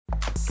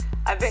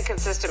been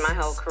consistent my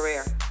whole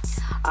career.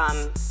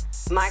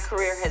 My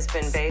career has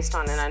been based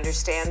on an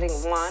understanding,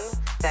 one,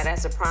 that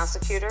as a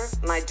prosecutor,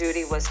 my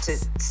duty was to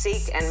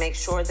seek and make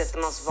sure that the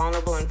most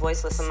vulnerable and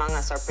voiceless among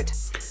us are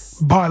protected.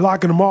 By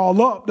locking them all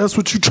up, that's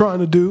what you're trying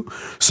to do.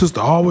 Sister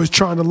always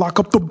trying to lock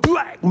up the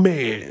black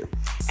man.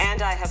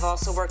 And I have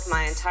also worked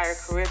my entire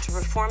career to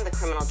reform the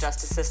criminal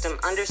justice system,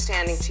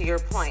 understanding, to your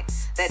point,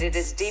 that it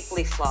is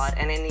deeply flawed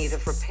and in need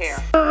of repair.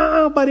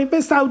 But if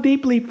it's so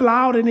deeply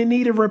flawed and in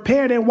need of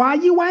repair, then why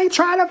you ain't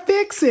trying to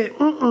fix it?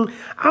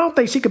 I don't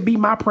think she could be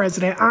my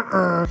president.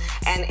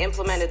 And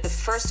implemented the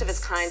first of its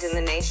kind in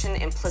the nation,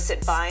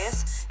 implicit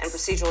bias and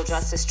procedural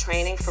justice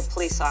training for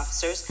police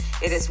officers.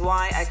 It is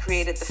why I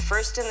created the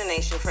first in the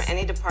nation for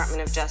any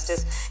Department of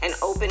Justice, an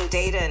open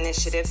data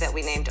initiative that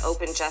we named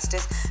Open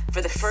Justice,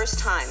 for the first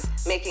time,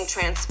 making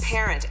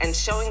transparent and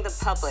showing the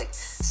public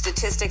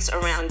statistics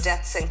around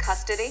deaths in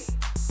custody,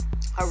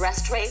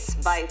 arrest rates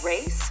by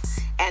race,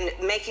 and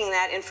making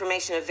that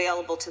information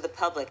available to the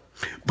public.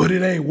 But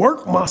it ain't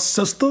work, my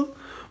sister,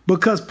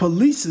 because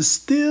police is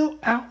still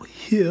out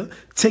here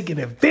taking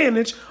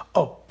advantage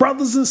of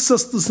brothers and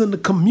sisters in the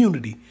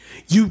community.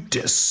 You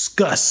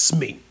disgust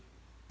me.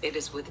 It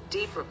is with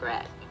deep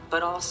regret,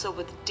 but also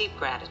with deep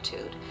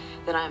gratitude,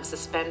 that I am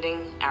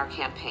suspending our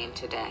campaign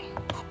today.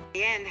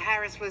 In the end,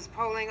 Harris was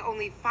polling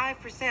only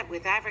 5%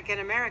 with African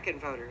American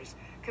voters,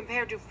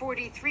 compared to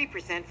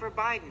 43% for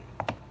Biden.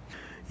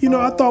 You know,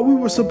 I thought we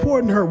were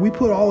supporting her. We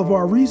put all of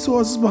our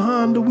resources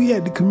behind her. We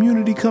had the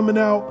community coming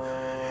out.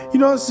 You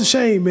know, it's a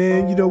shame,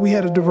 man. You know, we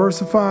had a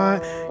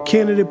diversified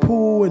candidate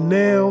pool, and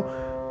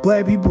now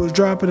black people is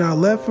dropping out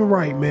left and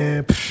right,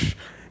 man.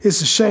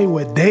 It's a shame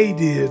what they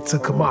did to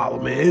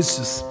Kamala, man. It's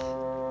just,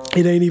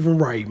 it ain't even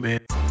right,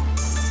 man.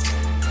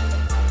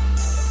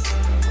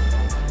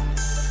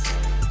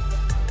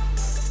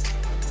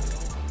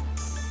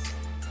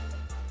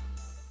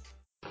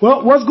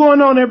 Well, what's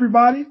going on,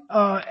 everybody?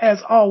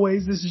 As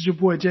always, this is your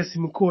boy Jesse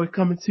McCoy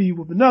coming to you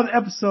with another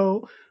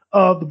episode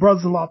of the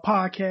Brothers-in-Law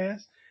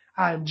Podcast.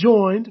 I am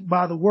joined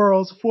by the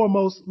world's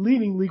foremost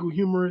leading legal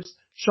humorist,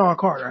 Sean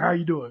Carter. How are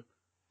you doing?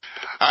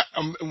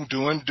 I'm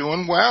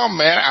doing well,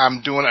 man.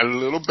 I'm doing a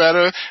little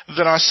better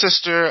than our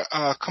sister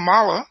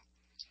Kamala.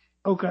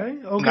 Okay.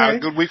 Not a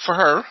good week for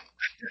her.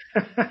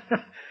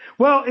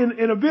 Well,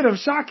 in a bit of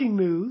shocking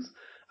news,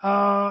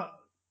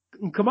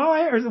 Kamala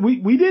Harris,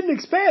 we didn't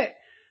expect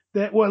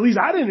that, well, at least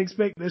I didn't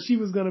expect that she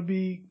was going to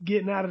be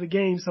getting out of the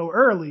game so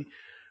early.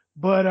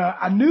 But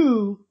I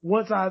knew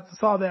once I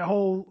saw that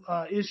whole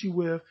issue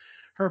with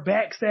her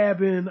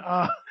backstabbing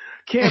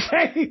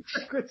campaign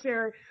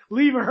secretary,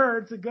 leaving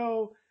her to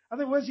go, I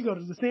think, where'd she go?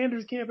 To the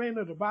Sanders campaign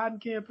or the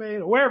Biden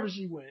campaign or wherever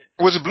she went.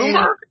 Was it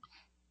Bloomberg?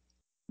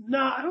 No,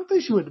 I don't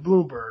think she went to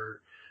Bloomberg.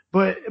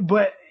 But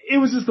it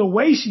was just the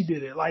way she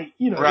did it. Like,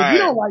 you know, Right. If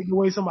you don't like the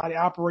way somebody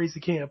operates the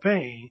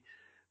campaign,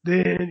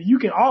 then you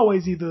can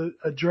always either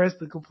address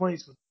the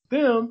complaints with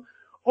them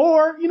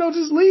or, you know,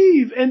 just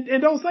leave and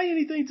don't say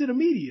anything to the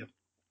media.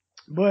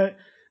 But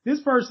this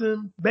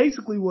person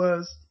basically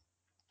was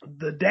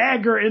the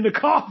dagger in the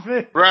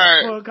coffin.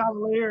 Right. For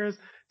Kamala Harris,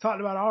 talked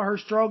about all her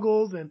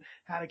struggles and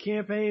how the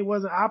campaign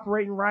wasn't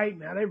operating right.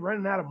 Now they're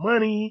running out of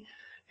money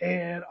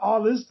and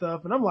all this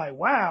stuff. And I'm like,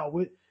 wow,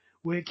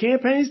 with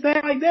campaigns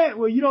stand like that,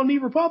 well, you don't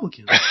need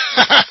Republicans.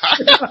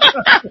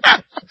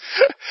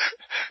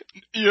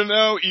 You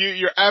know,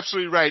 you're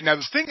absolutely right. Now,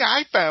 the thing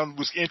I found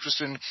was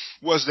interesting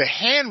was the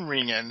hand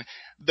wringing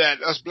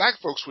that us black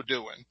folks were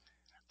doing.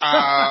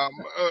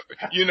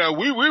 You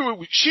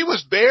know, she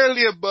was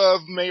barely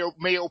above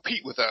Mayo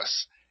Pete with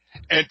us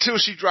until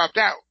she dropped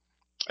out.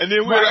 And then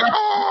we were like,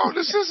 oh,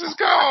 the sister's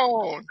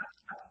gone.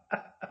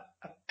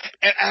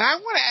 And I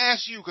want to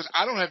ask you, because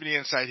I don't have any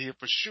insight here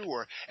for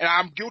sure, and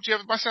I'm guilty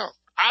of it myself.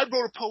 I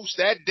wrote a post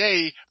that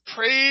day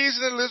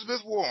praising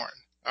Elizabeth Warren.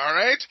 All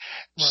right?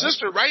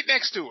 Sister right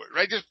next to it,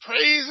 right? Just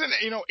praising,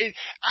 you know,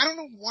 I don't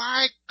know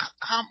why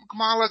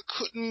Kamala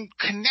couldn't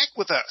connect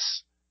with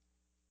us.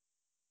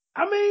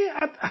 I mean,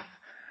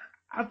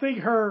 I think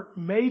her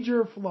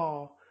major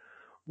flaw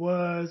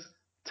was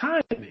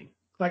timing.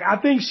 Like, I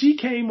think she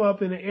came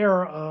up in an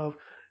era of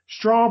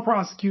strong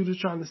prosecutors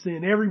trying to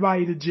send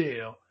everybody to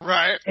jail.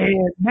 Right.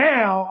 And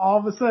now, all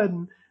of a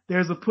sudden,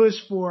 there's a push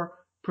for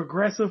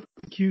progressive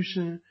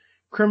prosecution,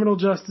 criminal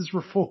justice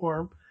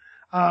reform,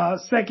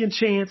 second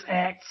chance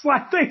acts,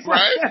 like things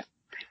like that.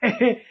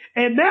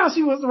 And now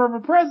she wants to run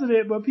for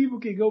president, but people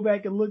can go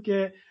back and look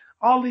at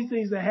all these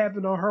things that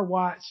happened on her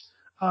watch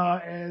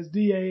as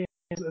DA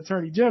and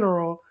Attorney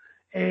General,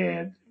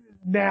 and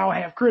now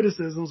have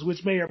criticisms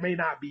which may or may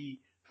not be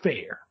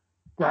fair,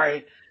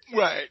 right?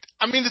 Right.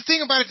 I mean, the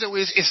thing about it, though,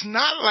 is it's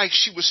not like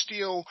she was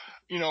still,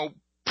 you know,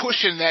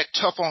 pushing that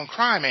tough on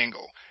crime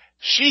angle.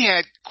 She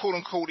had, quote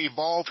unquote,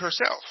 evolved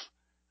herself,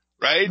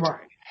 right?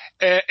 Right.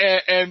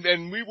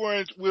 And we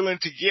weren't willing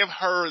to give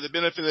her the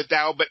benefit of the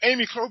doubt. But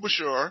Amy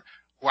Klobuchar,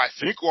 who I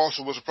think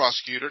also was a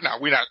prosecutor, now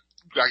we're not,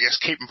 I guess,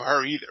 caping for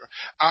her either.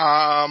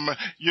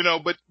 You know,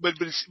 but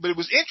it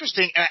was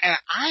interesting. And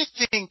I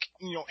think,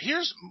 you know,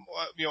 here's,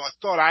 you know, a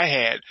thought I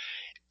had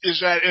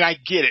is that, and I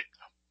get it.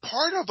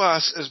 part of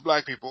us as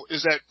black people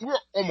is that we're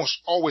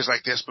almost always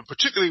like this, but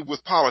particularly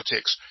with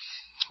politics,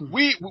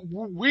 we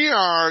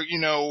are,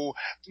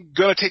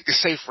 gonna take the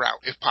safe route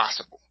if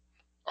possible.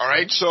 All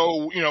right.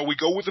 So, we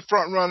go with the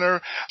front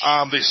runner,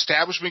 the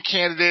establishment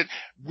candidate.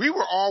 We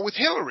were all with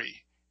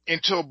Hillary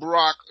until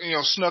Barack,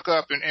 snuck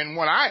up and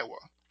won Iowa.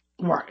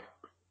 Right.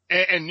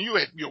 And you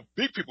had,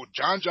 big people,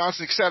 John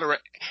Johnson, et cetera.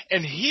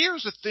 And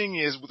here's the thing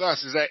is with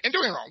us is that, and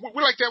don't get me wrong,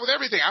 we're like that with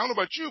everything. I don't know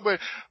about you,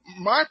 but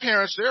my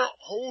parents, their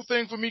whole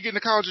thing for me getting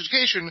a college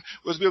education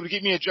was to be able to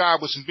get me a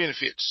job with some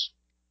benefits.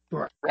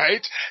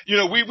 Right?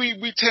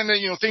 We tend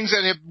to, things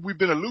that we've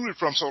been eluded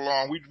from so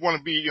long, we want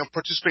to be,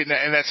 participating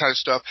in that type of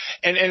stuff.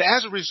 And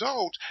as a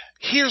result,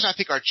 here's, I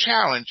think, our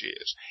challenge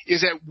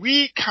is that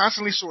we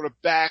constantly sort of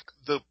back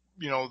the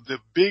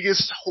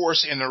biggest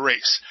horse in the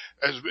race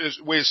as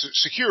way of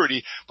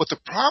security. But the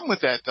problem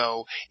with that,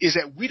 though, is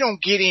that we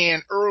don't get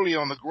in early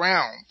on the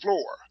ground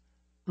floor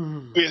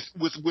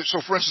with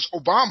so for instance,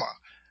 Obama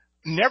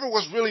never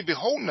was really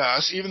beholden to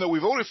us, even though we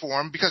voted for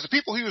him, because the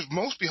people he was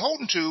most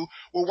beholden to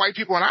were white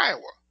people in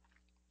Iowa.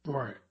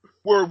 Right.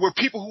 Were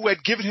people who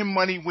had given him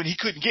money when he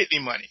couldn't get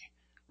any money.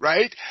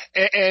 Right?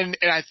 And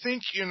I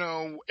think, and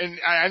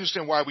I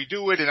understand why we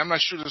do it, and I'm not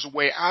sure there's a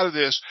way out of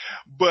this,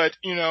 but,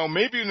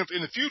 maybe in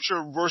the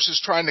future versus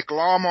trying to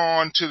glom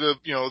on to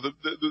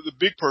the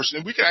big person,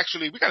 and we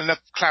got enough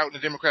clout in the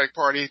Democratic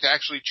Party to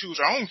actually choose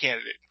our own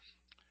candidate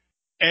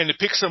and to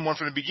pick someone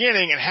from the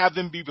beginning and have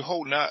them be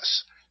beholden to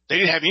us. They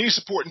didn't have any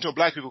support until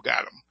black people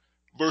got them,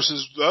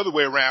 versus the other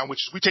way around, which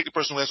is we take the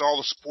person who has all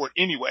the support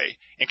anyway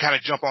and kind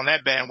of jump on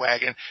that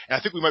bandwagon. And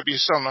I think we might be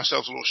selling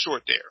ourselves a little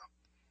short there.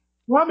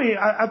 Well, I mean,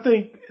 I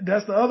think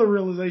that's the other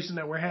realization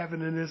that we're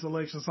having in this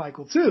election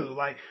cycle too.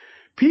 Like,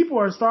 people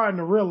are starting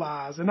to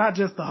realize, and not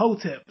just the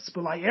hoteps,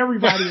 but like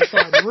everybody is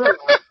starting to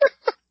realize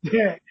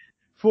that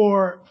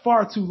for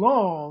far too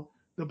long,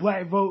 the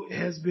black vote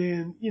has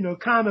been,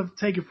 kind of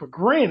taken for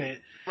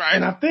granted. Right.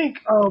 And I think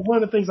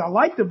one of the things I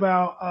liked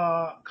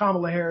about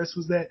Kamala Harris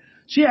was that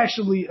she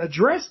actually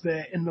addressed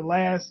that in the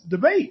last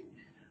debate,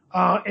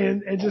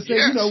 and just said,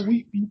 yes.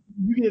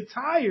 You get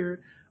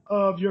tired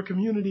of your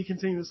community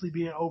continuously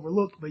being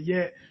overlooked, but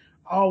yet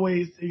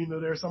always,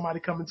 there's somebody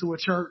coming to a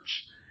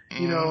church.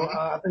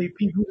 I think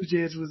Pete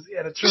Buttigieg was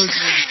at a church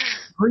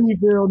in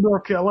Greenville,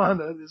 North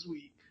Carolina this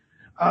week.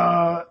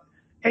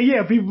 And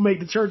yeah, people make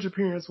the church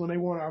appearance when they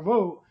want our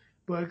vote,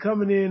 but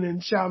coming in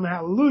and shouting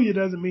hallelujah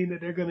doesn't mean that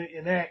they're going to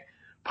enact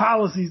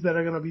policies that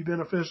are going to be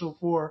beneficial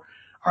for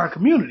our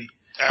community.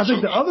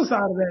 Absolutely. I think the other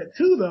side of that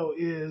too, though,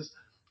 is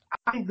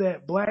I think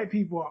that black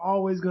people are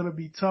always going to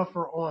be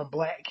tougher on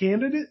black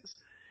candidates.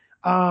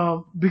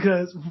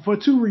 Because for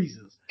two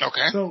reasons.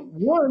 Okay. So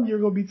one,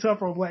 you're going to be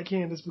tougher on black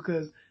candidates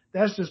because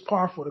that's just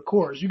par for the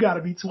course. You got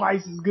to be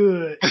twice as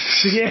good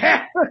to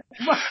get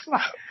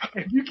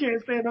if you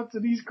can't stand up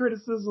to these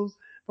criticisms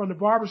from the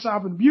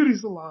barbershop and the beauty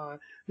salon,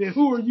 then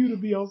who are you to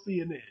be on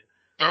CNN?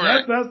 All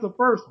right. That's the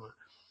first one.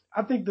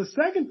 I think the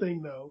second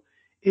thing though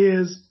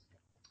is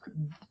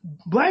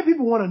black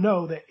people want to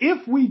know that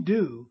if we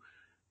do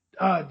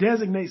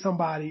designate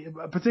somebody,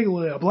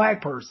 particularly a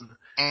black person,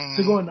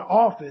 to go into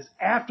office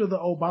after the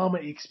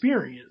Obama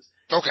experience,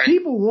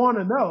 people want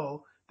to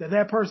know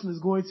that person is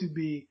going to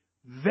be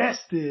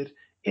vested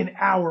in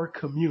our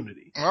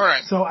community. All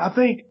right. So I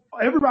think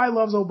everybody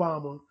loves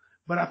Obama,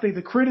 but I think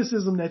the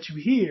criticism that you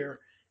hear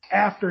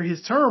after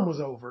his term was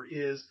over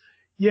is,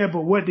 yeah,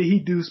 but what did he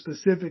do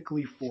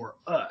specifically for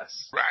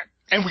us? Right.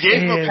 And we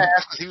gave him a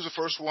pass because he was the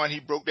first one.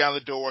 He broke down the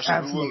door, so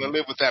we're willing to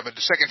live with that. But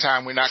the second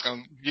time, we're not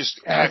going to just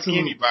have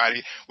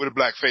anybody with a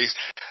black face.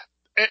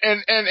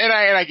 And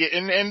I get,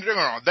 and don't get me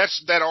wrong, that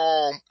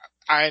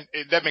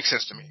makes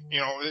sense to me.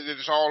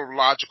 It's all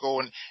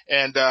logical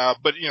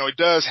but it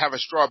does have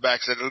its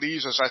drawbacks that it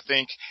leaves us, I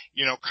think,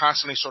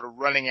 constantly sort of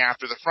running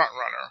after the front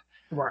runner.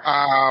 Right.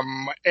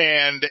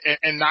 And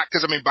not,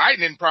 cause Biden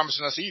didn't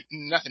promise us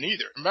nothing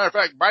either. As a matter of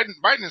fact,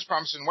 Biden is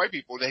promising white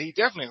people that he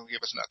definitely will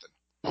give us nothing.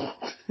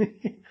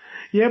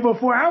 Yeah, but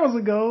 4 hours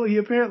ago, he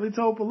apparently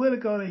told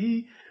Politico that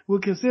he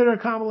would consider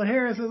Kamala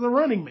Harris as a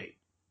running mate.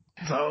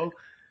 So,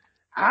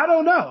 I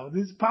don't know.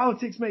 This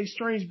politics makes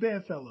strange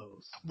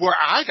bedfellows. Well,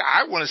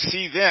 I want to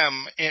see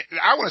them.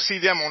 I want to see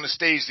them on the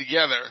stage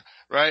together,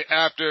 right?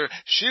 After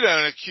she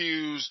done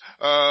accuse,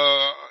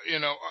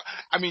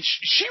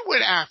 she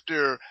went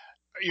after,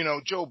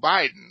 Joe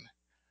Biden,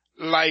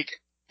 like,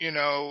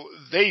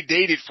 they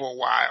dated for a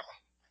while.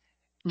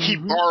 Mm-hmm. He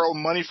borrowed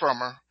money from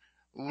her,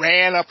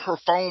 ran up her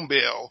phone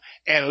bill,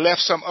 and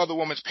left some other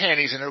woman's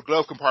panties in her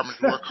glove compartment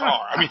for her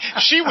car.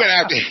 She went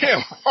after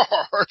him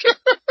hard.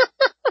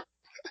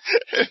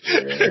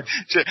 Yeah.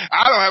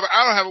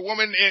 I don't have a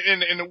woman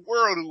in the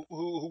world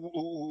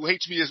who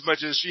hates me as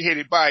much as she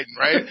hated Biden,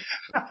 right?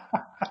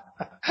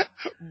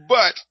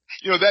 But,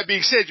 that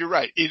being said, you're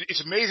right.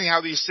 It's amazing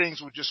how these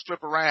things would just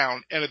flip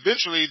around, and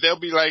eventually they'll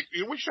be like,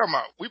 what you talking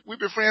about? We've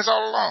been friends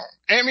all along.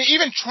 And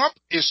even Trump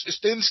is as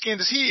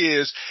thin-skinned as he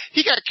is.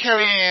 He got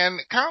Kellyanne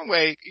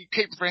Conway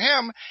caping for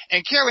him,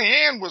 and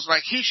Kellyanne was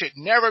like, he should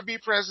never be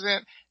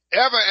president,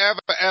 ever, ever,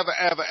 ever,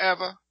 ever,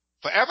 ever.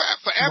 Forever,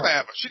 Right.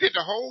 ever. She did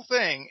the whole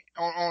thing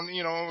on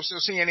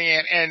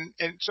CNN,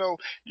 and so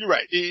you're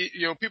right.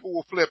 People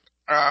will flip,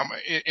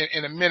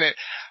 in a minute.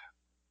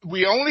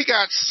 We only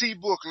got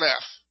C-Book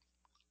left,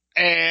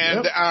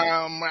 and, Yep.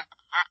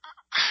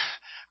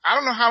 I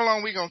don't know how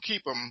long we're gonna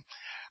keep him.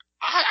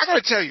 I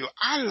gotta tell you,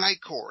 I like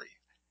Corey.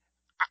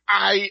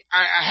 I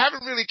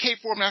haven't really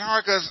caped for him that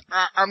hard because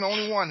I'm the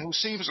only one who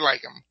seems to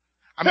like him.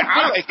 I mean,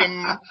 I like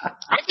him.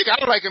 I think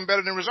I like him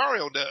better than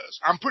Rosario does.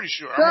 I'm pretty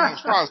sure. I'm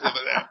almost positive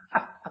of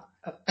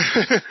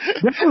that.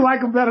 Definitely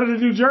like him better than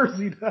New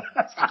Jersey does.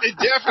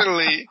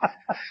 Definitely.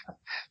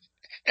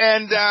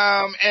 And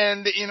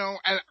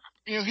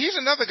he's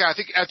another guy. I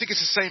think it's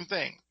the same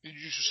thing.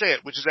 You should say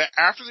it, which is that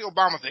after the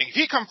Obama thing, if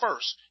he'd come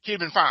first, he'd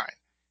been fine,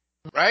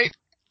 right?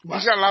 Right.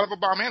 He's got a lot of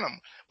Obama in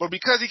him, but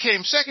because he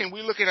came second,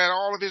 we're looking at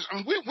all of his. I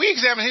mean, we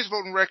examine his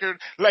voting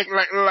record like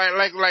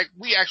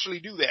we actually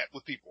do that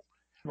with people,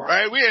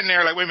 right? We're in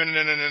there like, wait a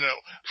minute, no.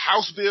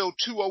 House Bill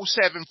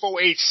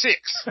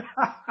 207486.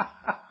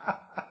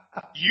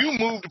 You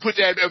moved to put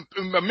that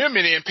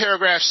amendment in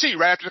paragraph C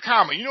right after the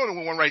comma. You know the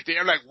one right there.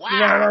 I'm like,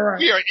 wow, right.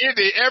 we are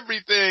into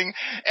everything.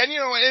 And,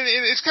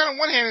 it's kind of, on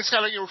one hand, it's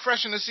kind of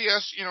refreshing to see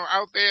us,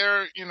 out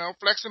there,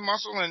 flexing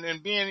muscle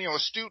and being,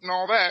 astute and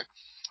all that.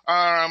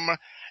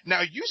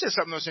 Now you said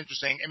something that's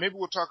interesting, and maybe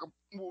it's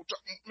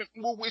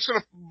going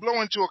to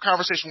blow into a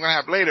conversation we're going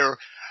to have later.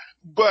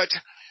 But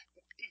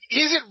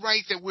is it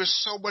right that we're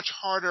so much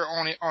harder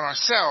on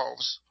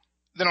ourselves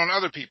than on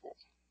other people?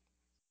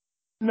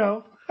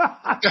 No,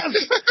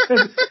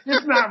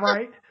 it's not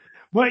right.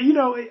 But,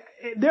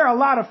 there are a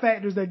lot of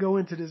factors that go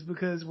into this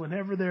because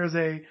whenever there's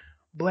a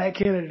black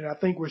candidate, I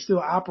think we're still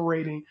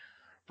operating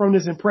from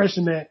this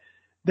impression that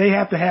they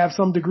have to have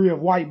some degree of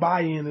white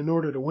buy-in in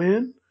order to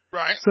win.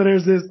 Right. So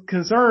there's this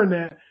concern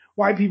that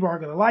white people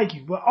aren't going to like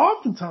you. But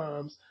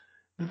oftentimes,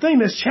 the thing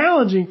that's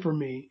challenging for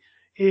me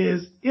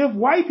is if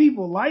white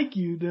people like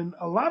you, then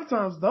a lot of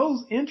times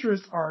those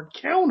interests are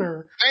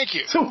counter Thank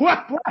you. to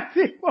what black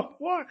people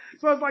want.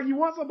 So it's like you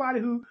want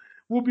somebody who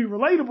will be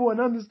relatable and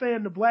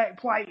understand the black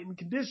plight and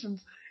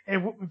conditions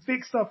and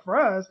fix stuff for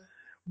us,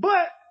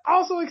 but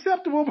also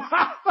acceptable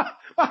by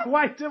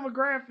white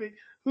demographic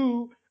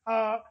who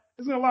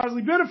is going to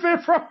largely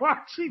benefit from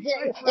our cheap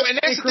Well, and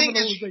that's the thing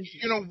is,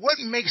 what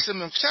makes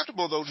them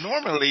acceptable, though,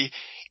 normally,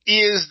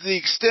 is the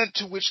extent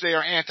to which they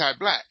are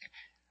anti-black.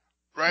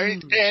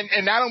 Right?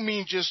 And I don't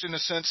mean just in the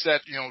sense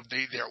that,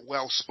 they're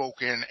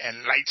well-spoken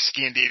and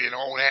light-skinned and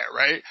all that,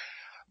 right?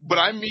 But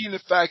I mean the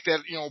fact that,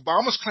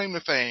 Obama's claim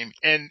to fame,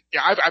 and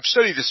I've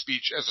studied his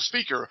speech as a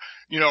speaker,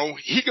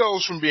 he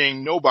goes from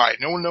being nobody.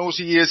 No one knows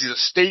he is. He's a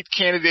state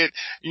candidate,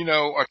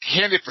 a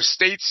candidate for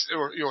states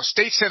or,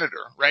 state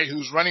senator, right?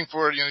 Who's running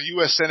for, the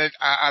U.S. Senate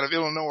out of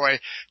Illinois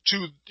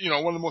to,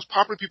 one of the most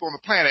popular people on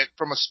the planet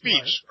from a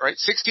speech, right?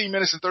 16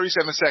 minutes and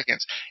 37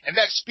 seconds. And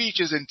that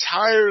speech is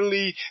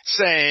entirely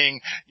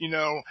saying,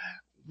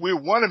 we're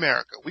one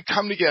America. We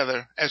come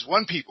together as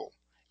one people.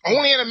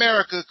 Only in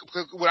America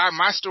would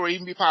my story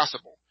even be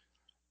possible.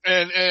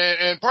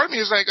 And part of me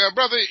is like,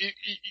 brother,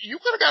 you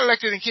could have got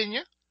elected in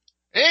Kenya.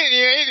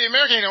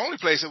 America ain't the only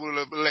place that would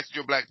have elected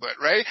your black butt,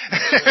 right?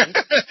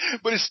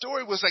 But his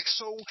story was like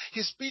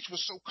his speech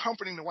was so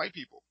comforting to white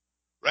people,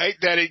 right?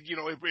 That it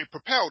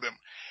propelled him.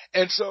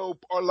 And so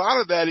a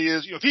lot of that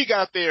is, if he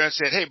got there and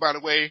said, hey, by the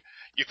way,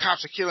 your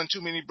cops are killing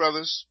too many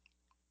brothers,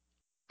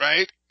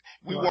 right?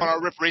 We want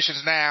our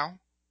reparations now,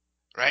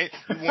 right?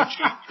 We want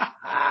you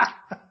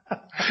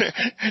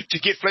to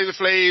get Flavor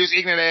Flav's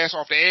ignorant ass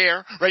off the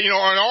air, right? And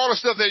all the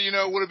stuff that,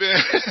 would have been,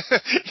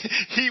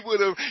 he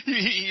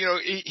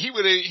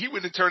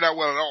wouldn't have turned out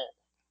well at all.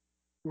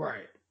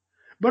 Right.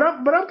 But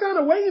I'm kind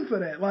of waiting for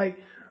that. Like,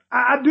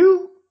 I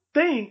do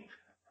think,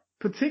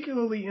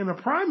 particularly in a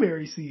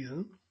primary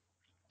season,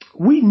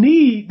 we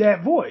need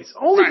that voice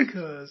only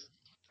because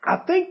I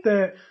think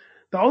that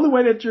the only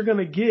way that you're going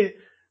to get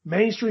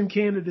mainstream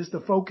candidates to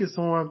focus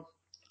on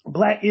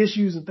black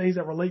issues and things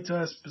that relate to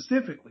us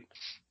specifically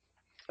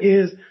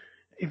is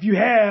if you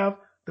have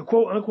the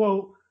quote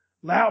unquote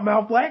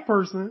loudmouth black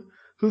person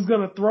who's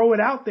going to throw it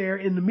out there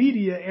in the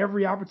media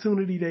every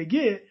opportunity they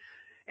get.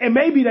 And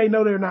maybe they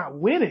know they're not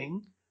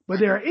winning, but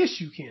they're an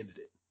issue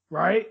candidate,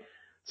 right?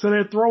 So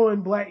they're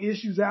throwing black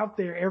issues out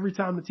there every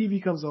time the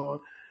TV comes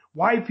on.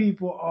 White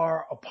people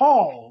are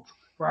appalled,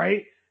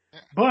 right?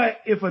 But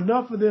if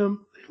enough of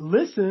them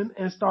listen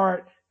and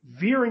start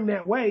veering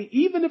that way,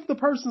 even if the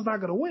person's not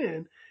going to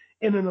win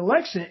in an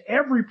election,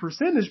 every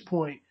percentage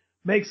point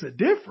makes a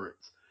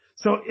difference.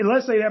 So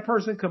let's say that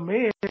person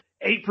commands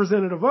 8%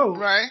 of the vote,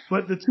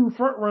 but the two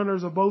front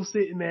runners are both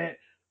sitting at,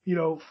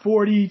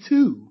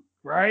 42,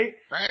 right?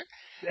 Right.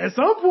 At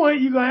some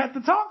point, you're going to have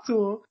to talk to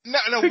them.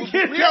 No,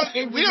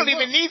 we don't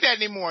even need that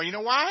anymore. You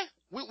know why?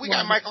 We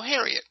got Michael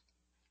Harriot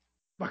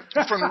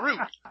from the Root.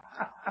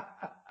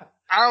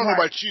 I don't know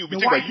about you, but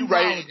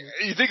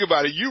you think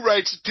about it. You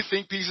write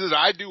think pieces.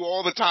 I do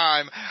all the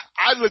time.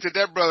 I looked at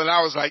that brother and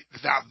I was like,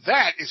 now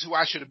that is who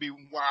I should be.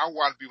 I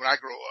want to be when I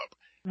grow up.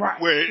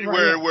 Right.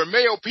 Where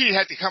Mayo Pete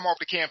had to come off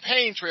the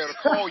campaign trail to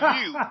call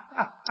you.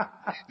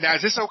 Now,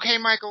 is this okay,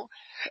 Michael?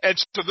 And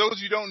so those of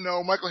you who don't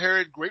know, Michael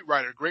Harriot, great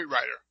writer.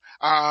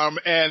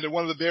 And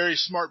one of the very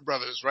smart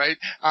brothers, right?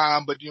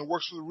 But,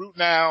 works for The Root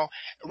now,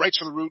 writes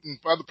for The Root and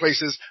other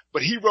places.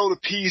 But he wrote a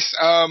piece,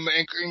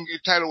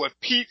 entitled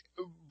Pete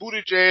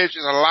Buttigieg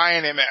is a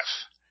Lion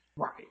MF.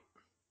 Right.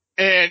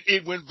 And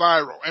it went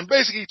viral. And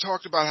basically he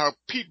talked about how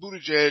Pete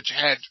Buttigieg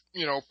had,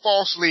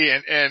 falsely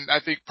and I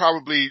think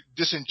probably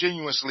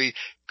disingenuously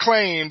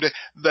claimed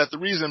that the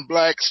reason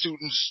black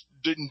students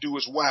didn't do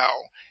as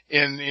well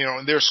in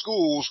their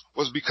schools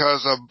was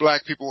because of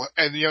black people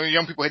and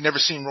young people had never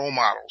seen role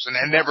models and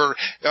had never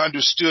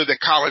understood that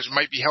college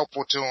might be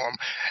helpful to them,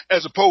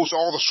 as opposed to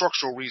all the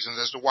structural reasons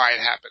as to why it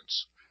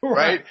happens.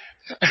 Right.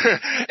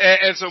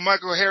 and so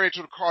Michael Harriot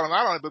sort of called him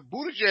out on it, but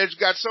Buttigieg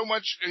got so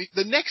much.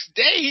 The next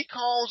day he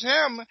calls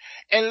him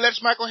and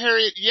lets Michael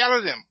Harriot yell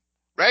at him.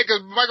 Right?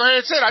 Because Michael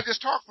Harriot said, I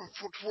just talked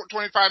for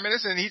 25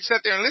 minutes and he'd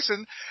sit there and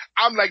listen.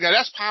 I'm like, now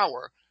that's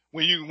power.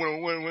 When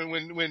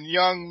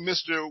young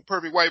Mr.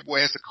 Perfect White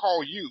Boy has to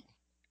call you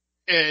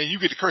and you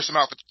get to curse him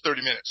out for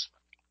 30 minutes.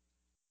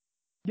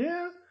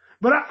 Yeah.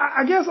 But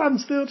I guess I'm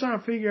still trying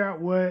to figure out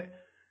what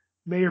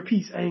Mayor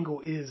Pete's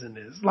angle is in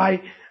this.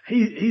 Like,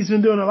 he's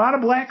been doing a lot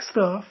of black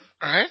stuff.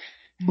 All right.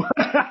 But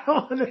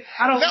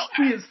I don't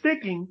see it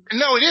sticking.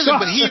 No, it isn't,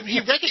 but he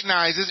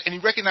recognizes, and he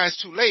recognized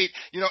too late,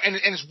 and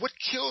it's what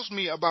kills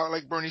me about,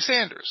 like, Bernie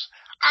Sanders.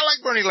 I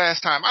liked Bernie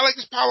last time. I like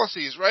his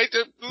policies, right?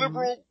 They're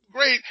liberal,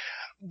 great.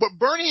 But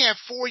Bernie had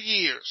 4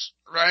 years,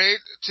 right?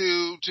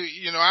 I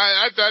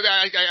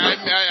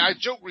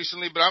joked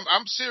recently, but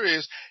I'm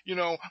serious.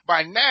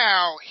 By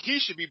now, he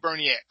should be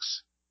Bernie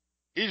X.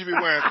 He should be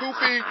wearing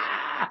kufi.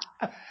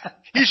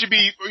 He should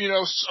be,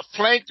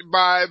 flanked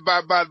by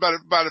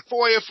the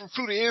foyer from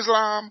Fruit of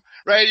Islam,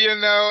 right?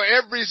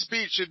 Every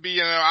speech should be,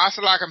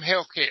 Assalamualaikum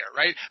healthcare,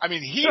 right? I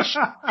mean, he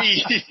should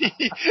be,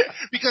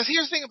 because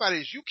here's the thing about it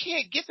is you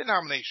can't get the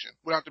nomination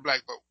without the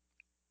black vote.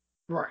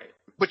 Right.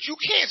 But you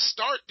can't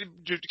start to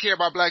care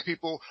about black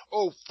people,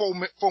 4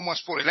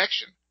 months before the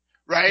election,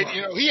 right?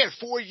 He had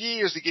 4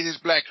 years to get his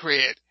black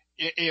cred,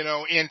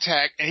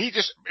 intact, and he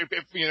just, and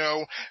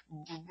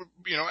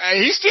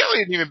he still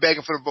ain't even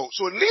begging for the vote.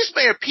 So at least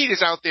Mayor Pete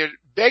is out there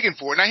begging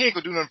for it. Now he ain't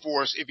gonna do nothing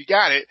for us if he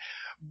got it,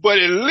 but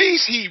at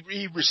least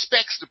he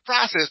respects the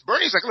process.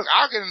 Bernie's like, look,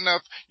 I'll get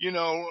enough,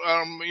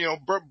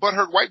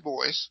 butthurt white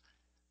boys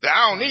that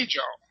I don't need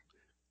y'all.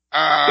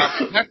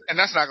 And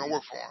that's not gonna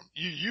work for him.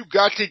 You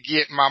got to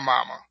get my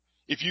mama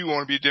if you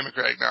want to be a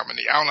Democratic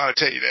nominee. I don't know how to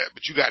tell you that,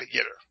 but you got to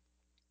get her.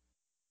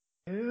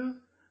 Yeah.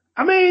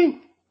 I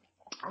mean,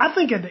 I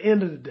think at the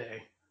end of the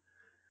day,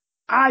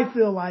 I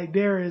feel like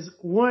there is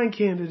one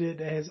candidate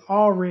that has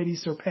already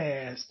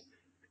surpassed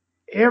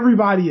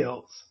everybody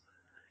else.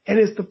 And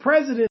it's the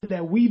president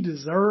that we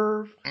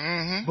deserve,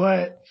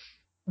 but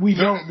we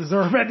don't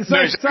deserve at the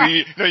same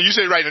time. No, you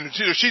said it right.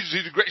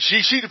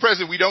 She's the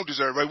president we don't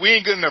deserve, right? We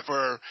ain't good enough for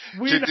her.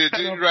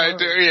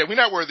 Yeah, we're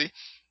not worthy.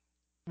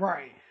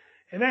 Right.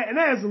 And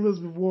that is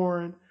Elizabeth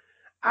Warren.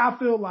 I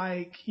feel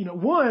like,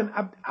 one,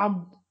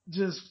 I'm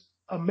just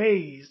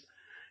amazed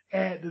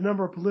at the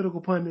number of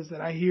political pundits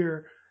that I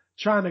hear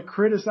trying to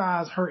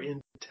criticize her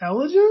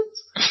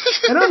intelligence.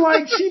 And I'm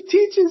like, she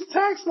teaches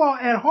tax law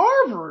at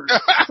Harvard.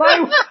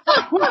 Like,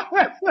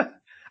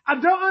 I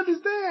don't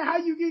understand how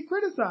you get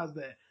criticized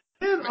that.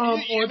 And,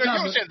 you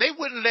understand, they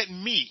wouldn't let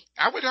me.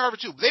 I went to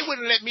Harvard too. They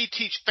wouldn't let me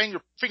teach finger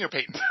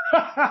painting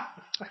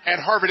at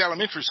Harvard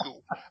Elementary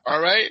School.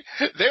 All right,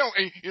 they don't.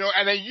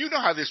 And then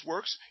how this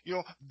works.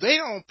 They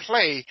don't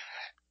play.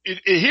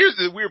 Here's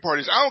the weird part: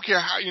 is I don't care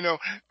how to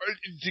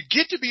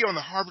get to be on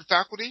the Harvard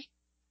faculty.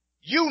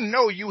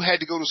 You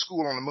had to go to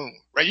school on the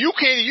moon, right? You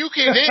can't, they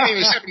ain't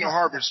even accepting no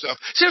Harvard stuff.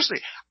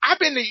 Seriously, I've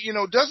been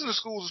to, dozens of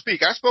schools to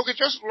speak. I spoke at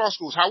just law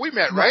schools, how we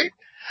met, right?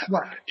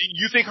 Right.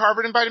 You think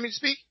Harvard invited me to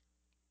speak?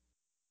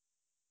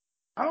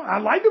 I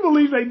like to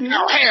believe they did.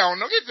 Oh, hell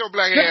no, get your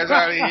black ass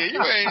out of here. You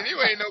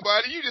ain't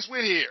nobody. You just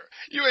went here.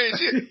 You ain't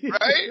shit,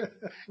 right?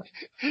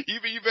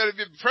 You better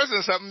be president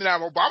of something. Now,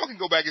 Obama can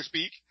go back and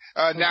speak,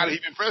 now that he's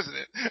been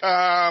president.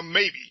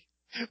 Maybe.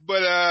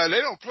 But,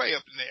 they don't play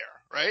up in there.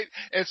 Right?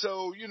 And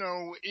so,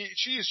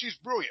 she's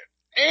brilliant.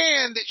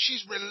 And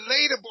she's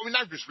relatable. I mean,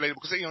 not just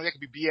relatable because, that could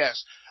be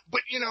BS.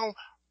 But,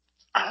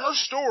 her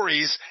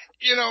stories,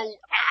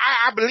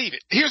 I believe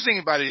it. Here's the thing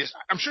about it is,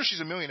 I'm sure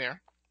she's a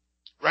millionaire.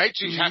 Right?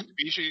 She has to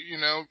be.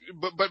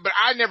 But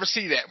I never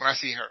see that when I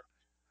see her.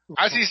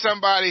 I see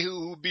somebody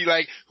who would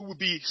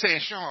be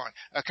saying, Sean,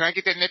 can I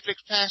get that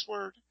Netflix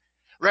password?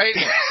 Right?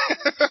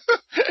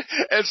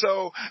 And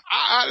so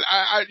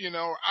I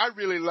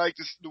really like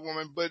the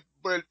woman, but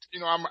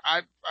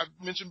I've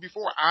mentioned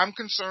before, I'm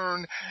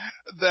concerned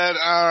that,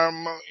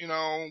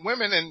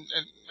 women and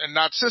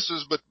not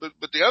sisters, but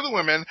the other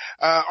women,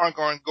 aren't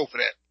going to go for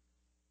that.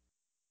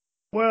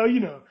 Well,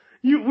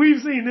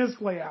 we've seen this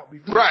play out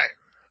before. Right.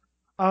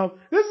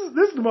 This is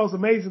the most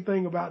amazing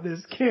thing about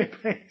this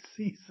campaign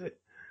season.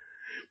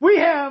 We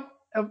have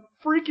a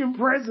freaking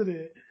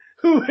president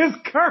who is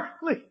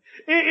currently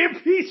in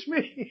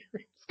impeachment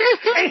hearings.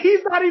 And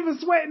he's not even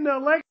sweating the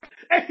election.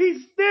 And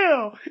he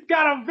still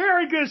got a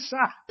very good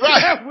shot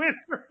at winning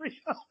the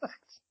re-election.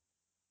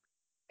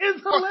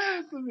 It's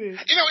hilarious to me.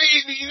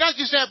 Not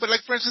just that, but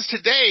like, for instance,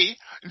 today,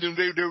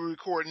 they were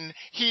recording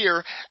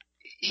here,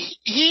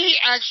 he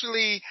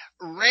actually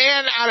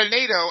ran out of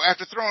NATO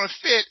after throwing a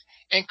fit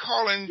and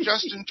calling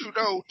Justin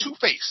Trudeau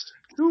two-faced.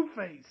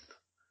 Two-faced.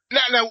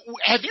 Now,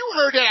 have you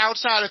heard that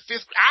outside of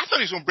fifth? I thought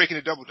he was going to break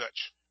into double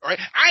Dutch. All right,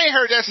 I ain't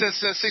heard that since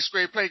sixth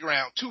grade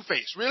playground.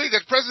 Two-faced, really?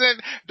 The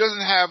president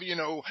doesn't have,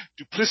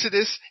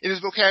 duplicitous in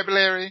his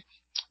vocabulary,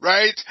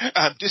 right?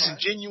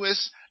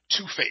 Disingenuous,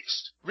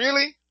 two-faced,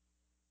 really?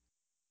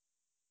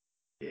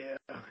 Yeah,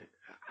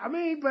 I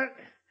mean, but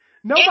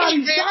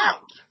nobody's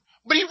shocked.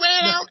 But he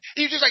ran out.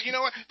 He was just like, you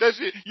know what? That's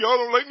it. Y'all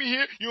don't like me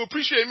here. You don't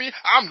appreciate me.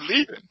 I'm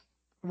leaving.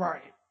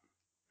 Right.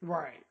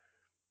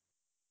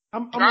 I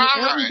mean,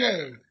 every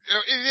day.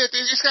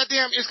 It's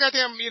goddamn,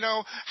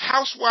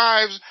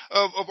 housewives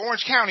of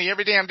Orange County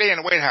every damn day in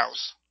the White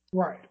House.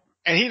 Right.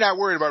 And he not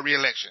worried about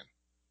re-election.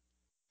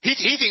 He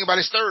thinking about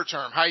his third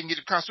term, how he can get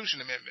the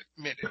Constitution amendment.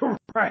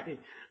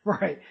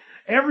 Right.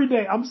 Every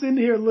day I'm sitting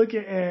here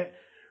looking at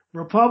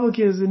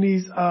Republicans in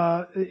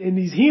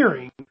these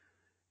hearings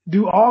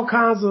do all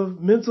kinds of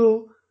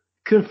mental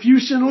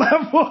Confucian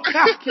level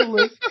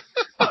calculus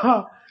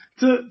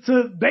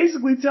to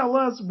basically tell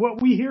us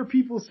what we hear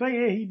people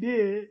saying he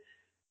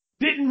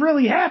didn't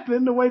really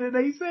happen the way that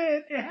they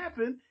said it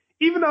happened,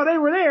 even though they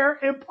were there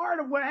and part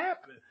of what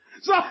happened.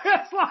 So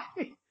it's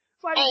like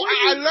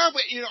I love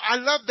it. I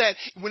love that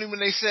when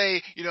they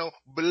say,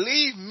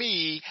 believe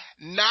me,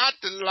 not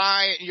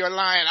your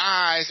lying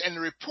eyes and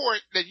the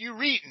report that you're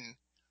reading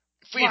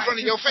in front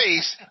of your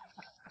face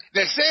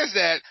that says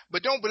that,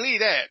 but don't believe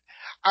that.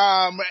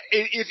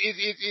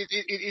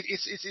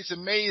 It's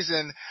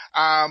amazing.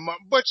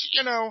 But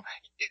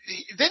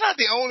they're not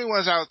the only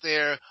ones out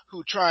there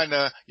who trying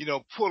to,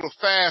 pull a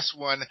fast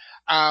one.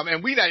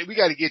 And we got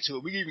to get to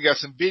it. We even got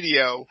some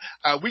video.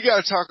 We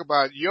got to talk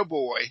about your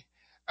boy,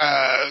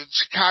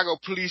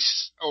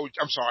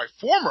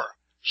 former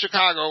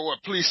Chicago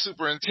police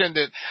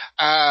superintendent,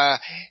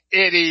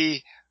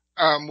 Eddie,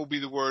 will be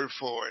the word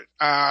for it.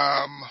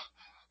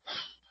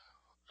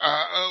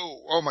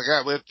 Oh my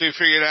God, we have to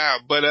figure it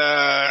out. But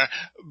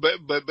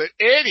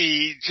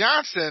Eddie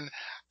Johnson,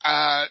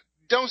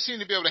 don't seem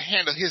to be able to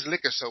handle his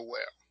liquor so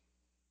well.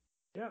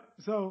 Yeah.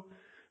 So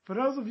for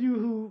those of you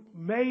who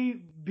may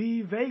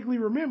be vaguely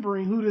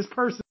remembering who this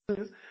person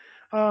is,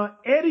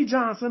 Eddie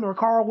Johnson, or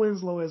Carl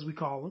Winslow as we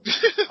call him,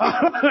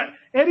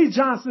 Eddie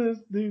Johnson is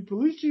the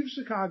police chief of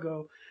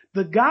Chicago,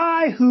 the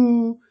guy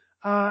who,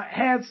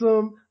 had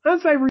some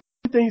unsavory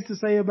things to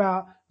say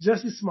about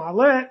Justice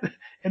Smollett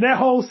and that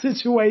whole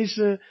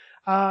situation.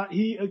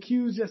 He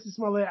accused Justice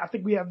Smollett, I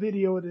think we have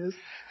video of this,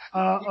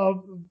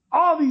 of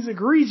all these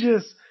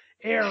egregious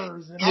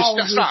errors and all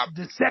of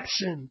this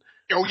deception.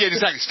 Oh yeah,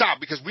 exactly. Stop,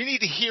 because we need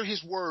to hear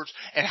his words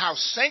and how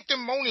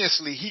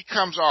sanctimoniously he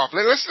comes off.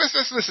 Let's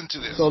listen to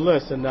this. So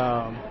listen,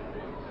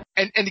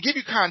 and to give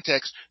you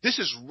context, this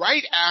is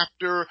right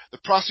after the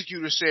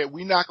prosecutor said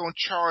we're not going to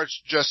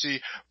charge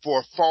Jussie for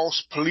a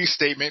false police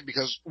statement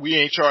because we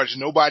ain't charged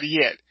nobody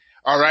yet.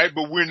 All right,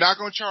 but we're not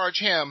going to charge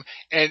him.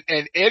 And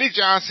Eddie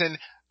Johnson,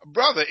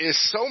 brother, is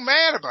so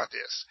mad about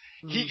this.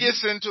 Mm-hmm. He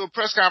gets into a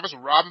press conference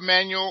with Rob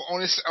Emanuel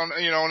on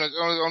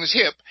his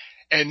hip,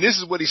 and this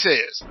is what he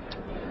says.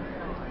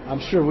 I'm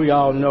sure we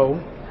all know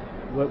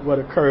what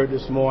occurred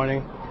this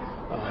morning.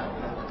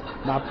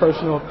 My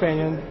personal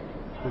opinion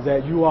is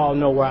that you all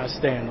know where I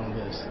stand on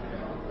this.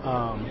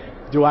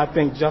 Do I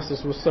think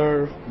justice was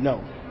served? No.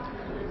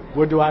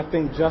 Where do I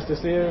think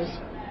justice is?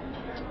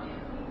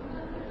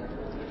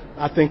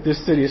 I think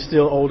this city is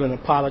still owed an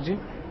apology.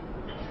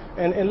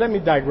 And let me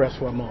digress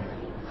for a moment.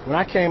 When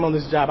I came on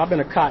this job, I've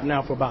been a cop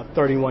now for about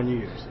 31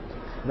 years.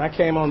 When I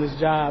came on this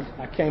job,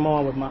 I came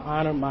on with my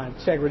honor, my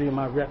integrity, and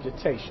my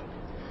reputation.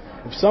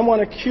 If someone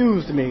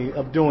accused me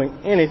of doing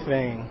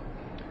anything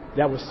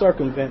that would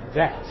circumvent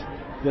that,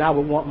 then I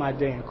would want my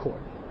day in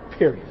court,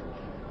 period,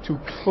 to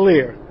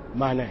clear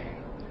my name.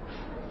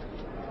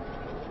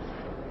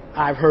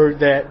 I've heard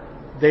that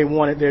they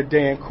wanted their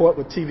day in court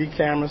with TV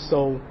cameras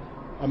so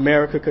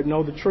America could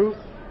know the truth,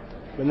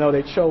 but no,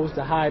 they chose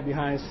to hide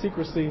behind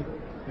secrecy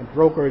and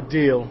broker a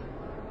deal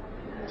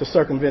to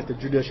circumvent the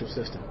judicial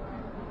system.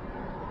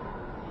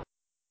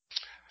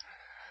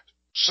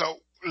 So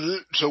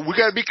we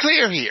got to be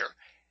clear here.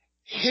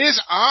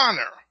 His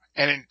honor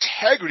and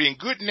integrity and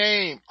good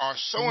name are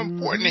so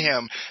important to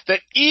him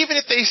that even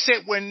if they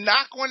said we're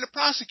not going to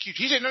prosecute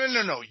you, he said,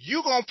 no,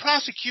 you're going to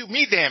prosecute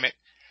me, damn it,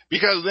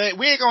 because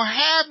we ain't going to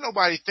have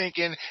nobody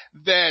thinking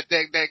that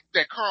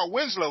Carl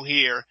Winslow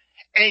here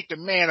ain't the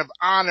man of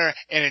honor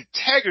and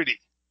integrity.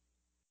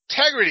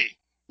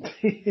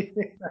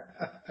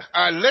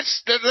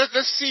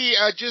 Let's see.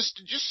 Just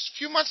a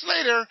few months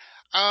later,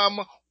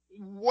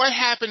 what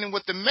happened and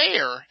what the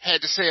mayor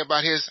had to say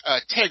about his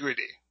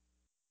integrity.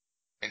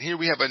 And here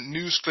we have a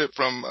news clip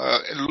from a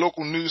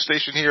local news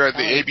station here at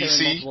the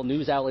ABC. Multiple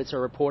news outlets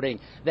are reporting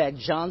that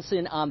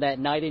Johnson on that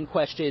night in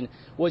question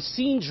was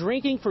seen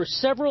drinking for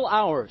several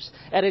hours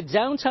at a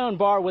downtown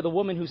bar with a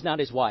woman who's not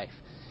his wife.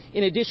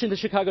 In addition, the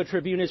Chicago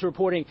Tribune is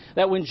reporting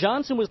that when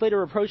Johnson was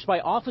later approached by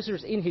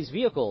officers in his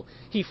vehicle,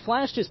 he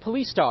flashed his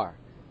police star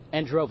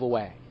and drove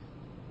away.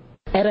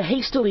 At a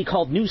hastily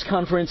called news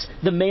conference,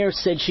 the mayor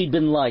said she'd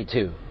been lied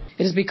to.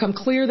 It has become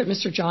clear that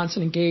Mr.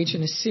 Johnson engaged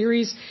in a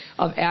series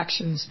of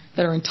actions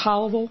that are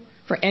intolerable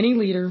for any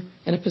leader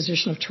in a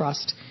position of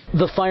trust.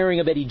 The firing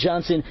of Eddie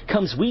Johnson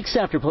comes weeks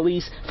after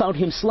police found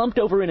him slumped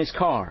over in his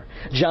car.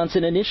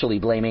 Johnson initially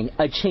blaming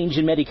a change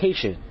in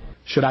medication.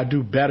 Should I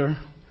do better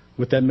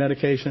with that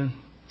medication?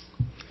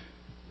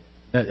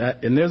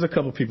 And there's a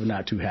couple people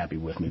not too happy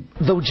with me.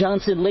 Though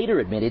Johnson later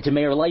admitted to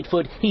Mayor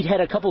Lightfoot he'd had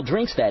a couple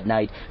drinks that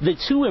night, the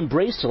two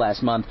embraced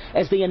last month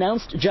as they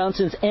announced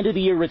Johnson's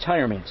end-of-the-year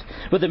retirement.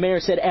 But the mayor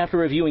said after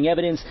reviewing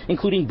evidence,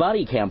 including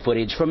body cam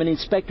footage from an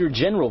inspector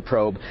general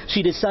probe,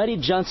 she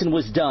decided Johnson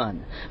was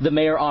done. The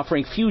mayor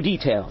offering few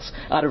details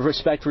out of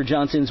respect for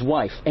Johnson's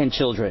wife and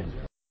children.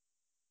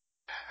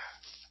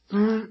 Wait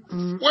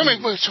a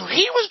minute, so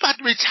he was about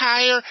to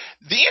retire.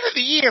 The end of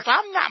the year, if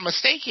I'm not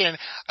mistaken,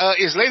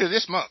 is later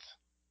this month.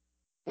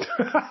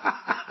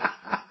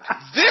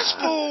 This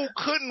fool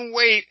couldn't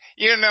wait,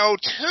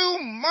 2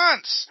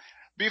 months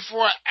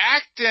before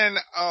acting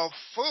a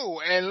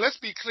fool. And let's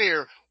be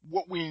clear,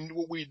 what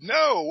we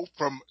know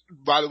from,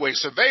 by the way,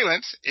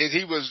 surveillance is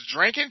he was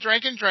drinking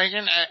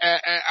out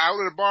at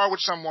a bar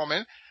with some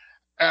woman.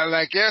 And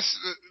I guess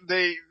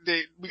we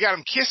got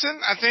him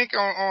kissing, I think,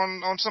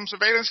 on some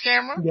surveillance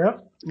camera.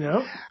 Yep.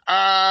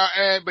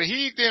 But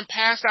he then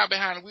passed out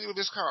behind the wheel of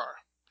his car.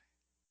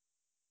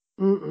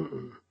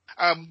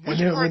 Which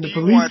part do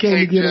you want to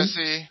take,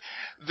 Jesse?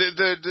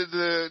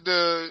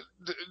 The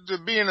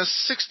being a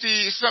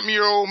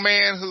 60-something-year-old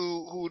man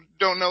who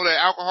don't know that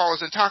alcohol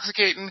is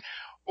intoxicating,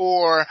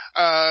 or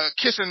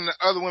kissing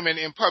other women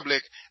in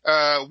public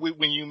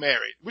when you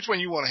married? Which one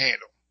you want to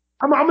handle?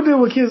 I'm gonna deal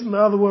with kissing the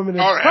other women.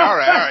 All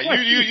right.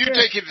 You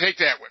take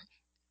that one.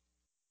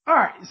 All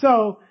right.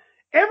 So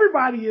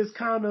everybody is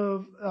kind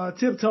of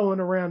tiptoeing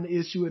around the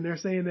issue, and they're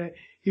saying that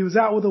he was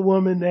out with a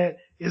woman that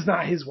is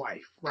not his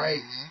wife, right?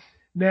 Mm-hmm.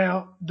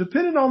 Now,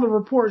 depending on the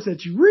reports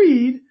that you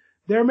read,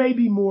 there may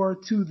be more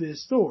to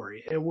this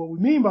story. And what we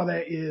mean by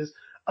that is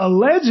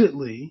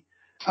allegedly,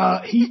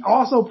 he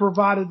also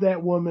provided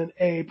that woman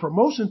a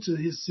promotion to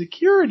his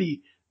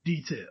security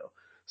detail.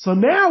 So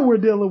now we're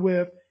dealing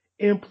with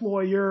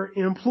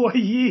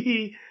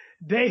employer-employee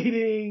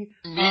dating,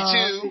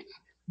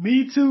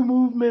 Me Too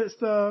movement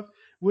stuff,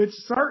 which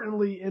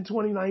certainly in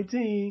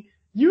 2019,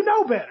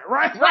 better,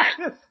 right? Right.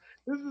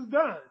 This is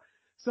done.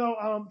 So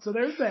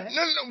there's that.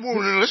 No,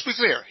 let's be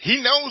clear.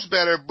 He knows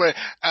better, but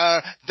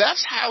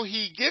that's how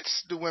he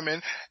gets the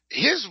women.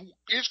 His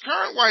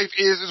current wife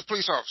is a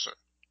police officer.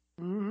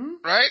 Mm-hmm.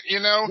 Right?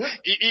 Yep.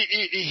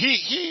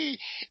 He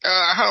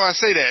how do I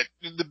say that?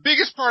 The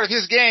biggest part of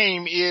his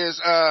game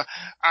is, I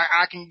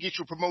can get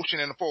you a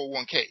promotion in a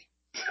 401k.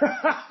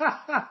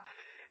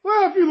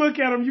 Well, if you look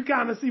at him, you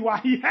kind of see why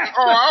he has to.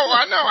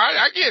 I know.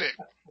 I get it.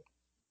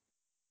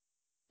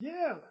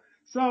 Yeah.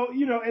 So,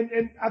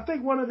 and I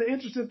think one of the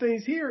interesting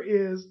things here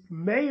is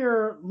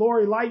Mayor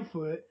Lori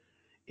Lightfoot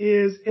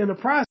is in the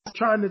process of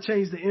trying to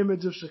change the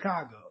image of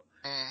Chicago.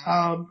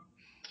 Mm-hmm.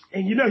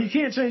 And you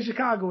can't change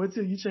Chicago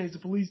until you change the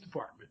police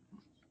department,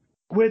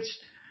 which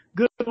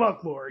good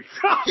luck, Lori.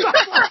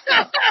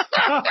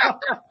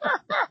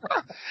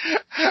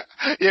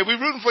 Yeah, we're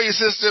rooting for your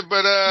sister,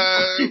 but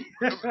I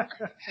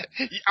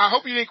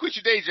hope you didn't quit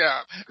your day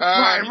job. You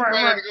might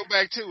have to go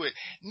back to it.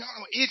 No,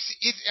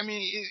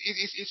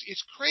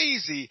 it's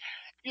crazy.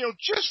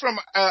 Just from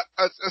a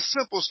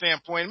simple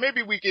standpoint,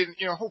 maybe we can,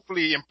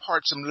 hopefully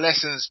impart some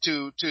lessons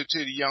to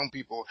the young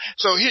people.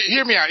 So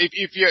hear me out.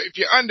 If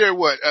you're under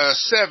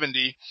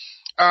 70,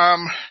 how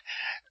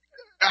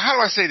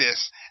do I say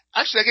this?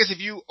 Actually, I guess if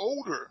you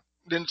older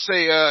than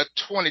say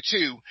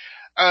 22,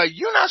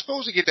 you're not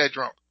supposed to get that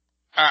drunk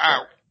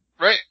out.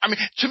 Right? I mean,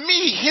 to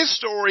me, his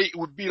story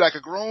would be like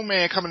a grown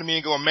man coming to me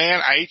and going, "Man,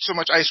 I ate so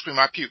much ice cream,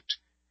 I puked."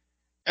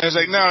 And it's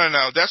like,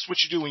 no. That's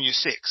what you do when you're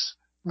 6.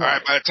 Right. All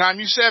right. By the time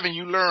you're 7,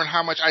 you learn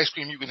how much ice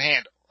cream you can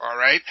handle. All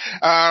right.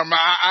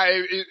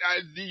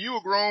 You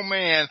a grown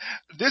man.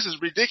 This is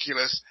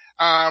ridiculous.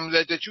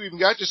 That you even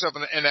got yourself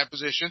in that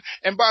position.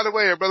 And by the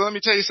way, brother, let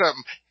me tell you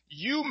something.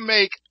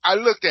 I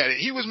looked at it.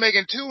 He was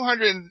making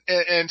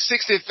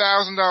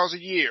 $260,000 a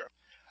year.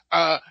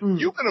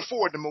 You can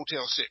afford the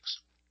Motel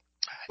 6.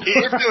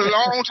 It's been a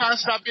long time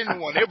since I've been to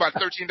one. They're about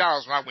 $13 when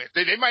I went.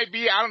 They might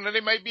be, I don't know,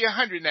 they might be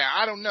 $100 now.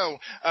 I don't know.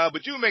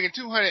 But you were making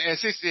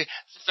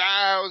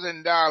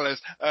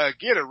 $260,000.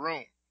 Get a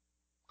room.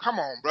 Come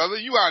on, brother.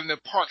 You out in the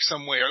park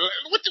somewhere.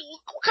 What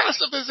kind of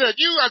stuff is that?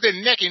 You out there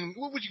necking.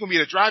 What you gonna be,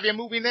 at a drive-in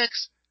movie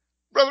next?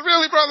 Brother,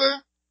 really,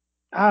 brother?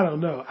 I don't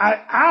know.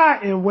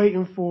 I am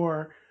waiting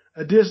for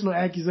additional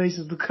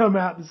accusations to come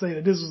out and say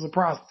that this was a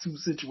prostitute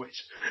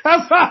situation.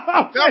 That's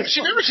how no,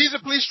 remember, she's a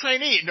police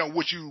trainee. No,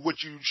 what you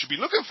should be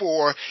looking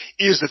for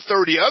is the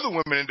 30 other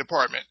women in the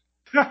department.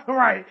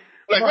 Right.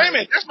 Like, right. wait a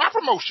minute, that's my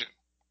promotion.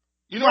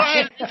 You know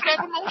right. what I had for that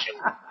promotion?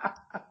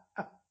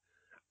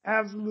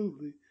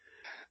 Absolutely.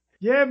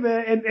 Yeah,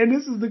 man. And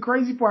this is the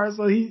crazy part.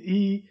 So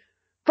he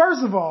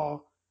first of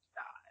all,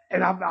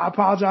 and I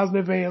apologize in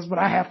advance, but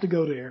I have to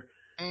go there.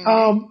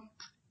 Mm-hmm.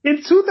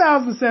 In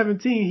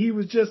 2017, he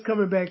was just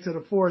coming back to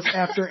the force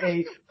after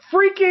a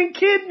freaking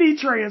kidney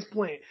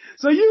transplant.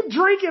 So you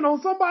drinking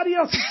on somebody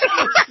else's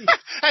kidney.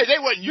 Hey, they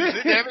wasn't using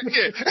it, damn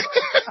it.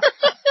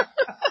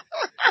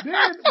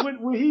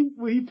 Then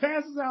when he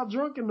passes out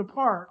drunk in the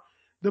park,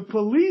 the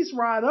police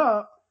ride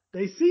up,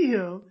 they see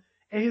him,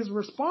 and his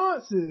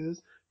response is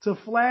to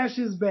flash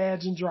his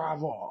badge and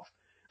drive off.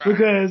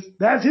 Because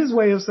that's his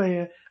way of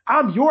saying,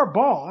 I'm your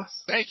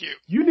boss. Thank you.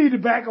 You need to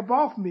back up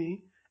off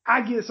me.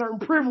 I get certain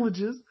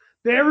privileges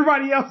that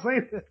everybody else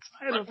ain't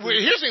entitled to. Well,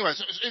 here's the thing.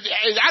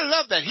 I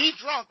love that. He's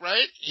drunk,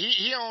 right?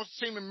 He don't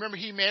seem to remember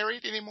he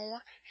married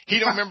anymore. He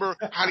don't remember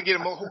how to get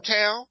him a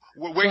hotel,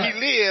 where he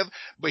lived,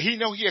 but he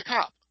know he a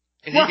cop.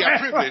 And he got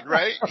privilege,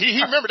 right?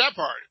 He remembered that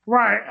part.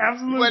 Right,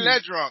 absolutely. He wasn't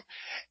that drunk.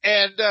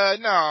 And,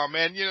 no,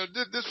 man,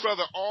 this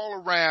brother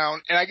all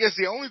around, and I guess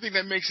the only thing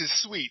that makes it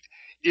sweet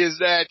is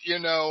that,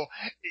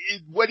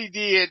 what he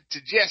did to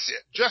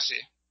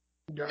Jussie.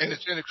 Right.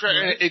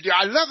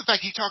 I love the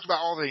fact he talked about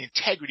all the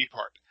integrity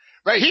part.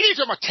 Right? He didn't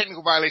talk about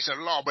technical violation of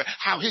the law, but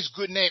how his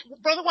good name.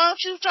 Brother, why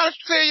don't you try to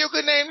clear your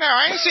good name now?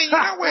 I ain't seen you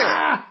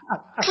nowhere.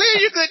 Clear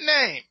your good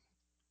name.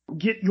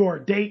 Get your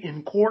day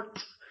in court.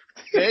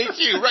 Thank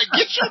you. Right.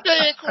 Get your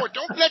day in court.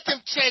 Don't let them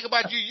tag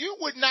about you. You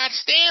would not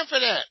stand for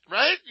that.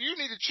 Right? You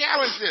need to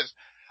challenge this.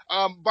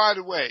 By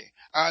the way,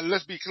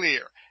 let's be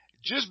clear.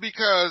 Just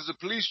because the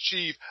police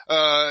chief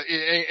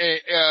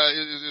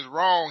is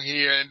wrong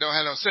here and don't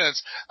have no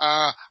sense,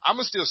 I'm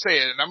gonna still say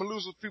it, and I'm gonna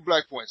lose a few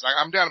black points.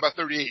 I'm down about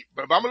 38,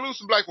 but I'm gonna lose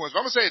some black points. But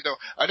I'm gonna say it though.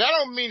 That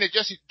don't mean that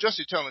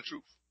Jussie telling the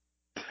truth.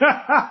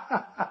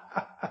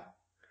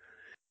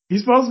 He's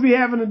supposed to be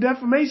having a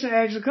defamation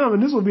action coming.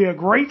 This would be a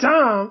great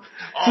time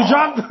to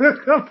drop the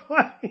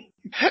complaint.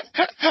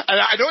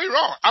 I know you're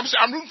wrong. I'm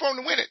rooting for him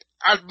to win it.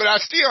 But I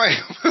still,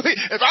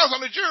 if I was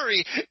on the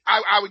jury,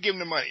 I would give him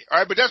the money. All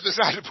right, but that's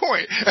beside the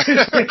point.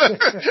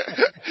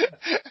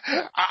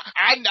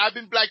 I've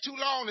been black too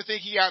long to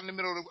think he out in the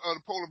middle of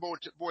the polar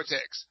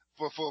vortex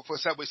for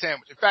Subway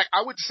sandwich. In fact,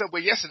 I went to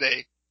Subway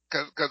yesterday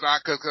because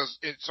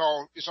it's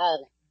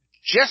all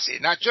Jesse,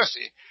 not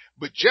Jussie,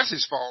 but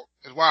Jesse's fault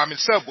is why I'm in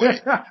Subway.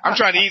 I'm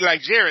trying to eat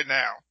like Jared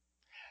now.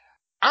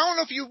 I don't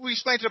know if you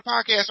explain to the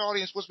podcast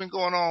audience what's been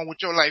going on with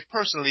your life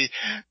personally.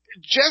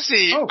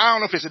 Jussie, I don't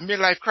know if it's a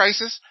midlife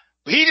crisis,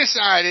 but he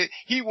decided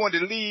he wanted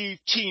to leave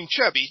Team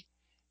Chubby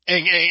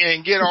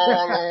and get all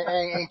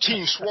on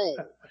Team Swole.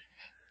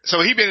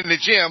 So he been in the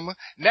gym.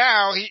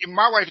 Now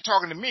my wife is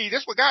talking to me.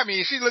 That's what got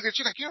me. She's like,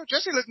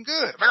 Jussie looking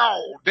good. I'm like,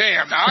 oh,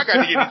 damn, now I got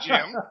to get in the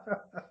gym.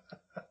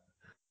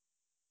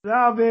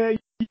 Nah, man.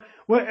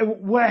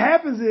 What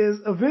happens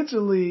is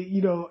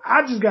eventually,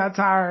 I just got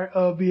tired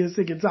of being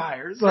sick and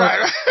tired. So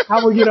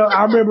I would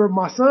I remember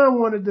my son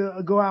wanted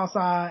to go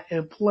outside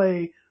and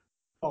play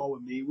football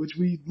with me, which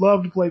we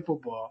love to play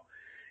football.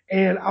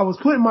 And I was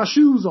putting my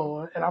shoes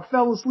on and I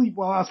fell asleep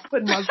while I was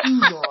putting my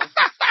shoes on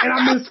and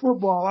I missed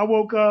football. I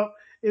woke up,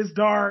 it's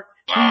dark,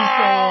 he's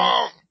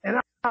gone, and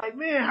I'm like,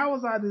 man, how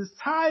was I this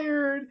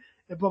tired?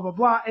 And blah, blah,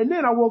 blah. And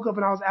then I woke up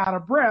and I was out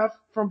of breath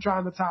from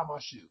trying to tie my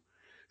shoe.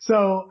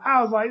 So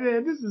I was like,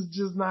 man, this is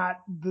just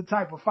not the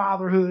type of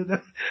fatherhood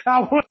that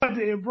I wanted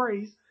to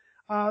embrace.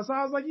 So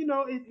I was like,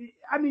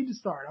 I need to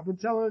start. I've been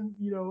telling,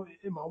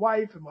 my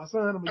wife and my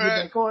son, I'm going to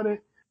get back on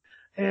it.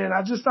 And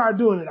I just started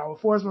doing it. I would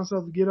force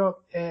myself to get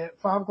up at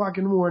 5 o'clock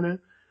in the morning,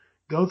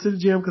 go to the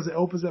gym because it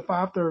opens at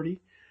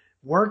 5:30,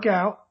 work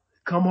out,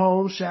 come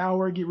home,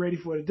 shower, get ready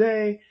for the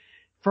day.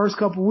 First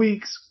couple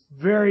weeks,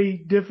 very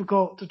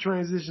difficult to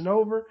transition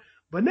over,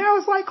 but now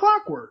it's like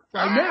clockwork.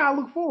 Like now I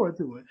look forward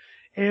to it.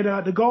 And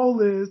the goal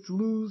is to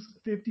lose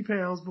 50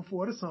 pounds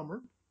before the summer.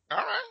 All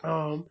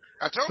right.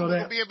 I told you we're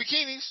going to be in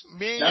bikinis.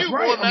 Me and you,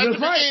 right. boy, man,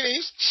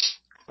 bikinis.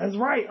 That's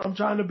right. I'm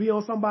trying to be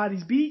on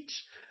somebody's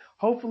beach.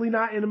 Hopefully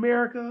not in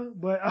America,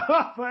 but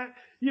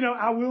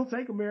I will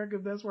take America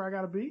if that's where I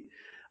got to be.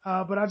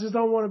 But I just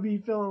don't want to be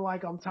feeling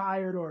like I'm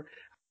tired or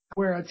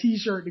wear a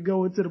t-shirt to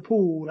go into the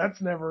pool.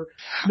 That's never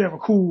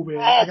cool,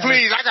 man. Oh,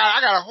 please. I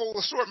got a whole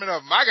assortment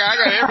of them. I got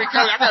every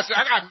color. I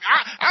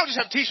don't just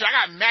have t-shirts.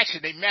 I got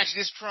matching. They match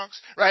this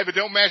trunks, right? But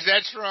don't match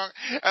that trunk.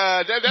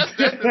 That's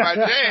been my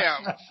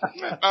jam.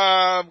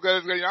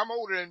 Cause I'm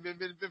older and been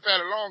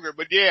fatter longer.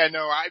 But yeah,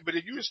 no, but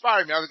if you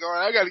inspired me, I was like, all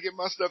right, I got to get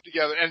my stuff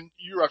together. And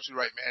you're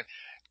absolutely right,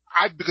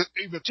 man. Because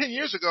even 10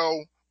 years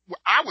ago,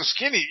 I was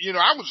skinny,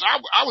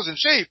 I was in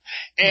shape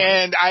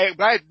and I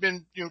had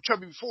been,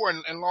 chubby before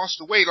and lost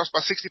the weight, lost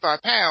about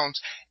 65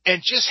 pounds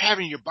and just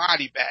having your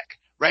body back,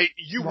 right?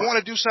 You Right.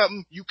 want to do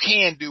something, you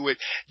can do it.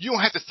 You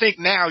don't have to think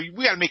now.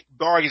 We got to make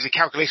bargains and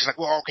calculations like,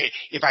 well, okay,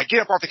 if I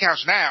get up off the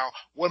couch now,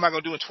 what am I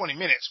going to do in 20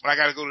 minutes when I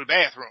got to go to the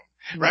bathroom?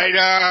 Right?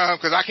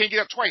 Cause I can't get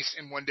up twice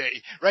in one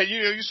day. Right?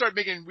 You start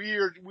making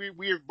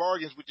weird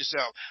bargains with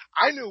yourself.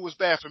 I knew it was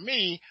bad for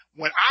me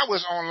when I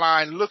was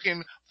online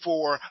looking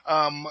for,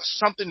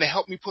 something to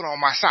help me put on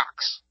my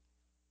socks.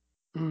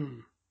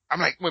 Mm. I'm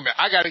like, wait a minute,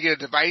 I got to get a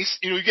device.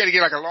 You got to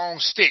get like a long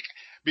stick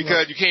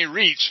because you can't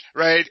reach.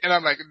 Right? And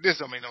I'm like, this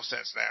don't make no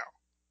sense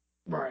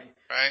now. Right.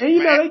 Right? And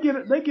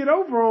Man. they get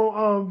over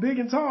on Big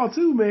and Tall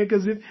too, man,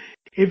 because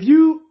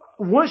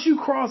once you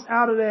cross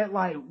out of that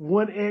like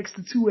 1X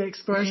to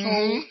 2X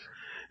threshold,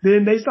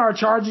 then they start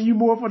charging you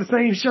more for the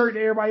same shirt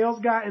that everybody else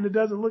got and it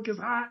doesn't look as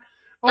hot.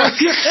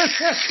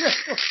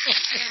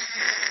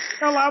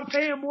 Hell, I'm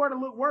paying more to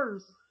look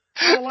worse.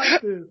 I don't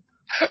like this.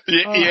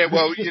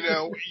 Well,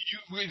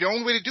 the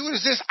only way to do it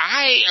is this.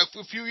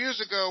 A few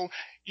years ago,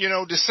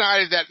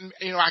 decided that,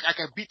 I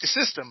could beat the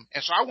system.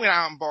 And so I went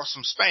out and bought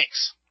some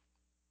Spanx.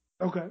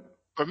 Okay.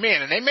 For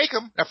men. And they make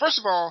them. Now, first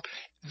of all,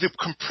 the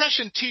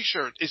compression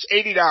t-shirt is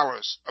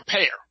 $80 a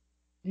pair.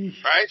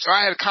 Eesh. Right? So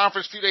I had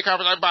a few day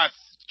conference. I bought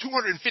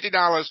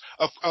 $250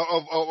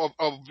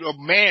 of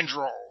man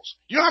drawers.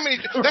 You know how many?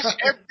 That's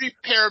every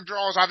pair of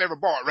drawers I've ever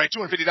bought, right?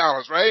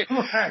 $250, right?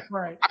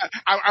 Right.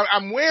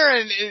 I'm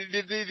wearing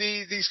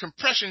these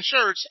compression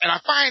shirts, and I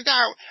find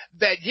out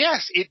that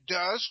yes, it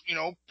does,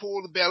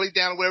 pull the belly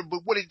down or whatever.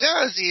 But what it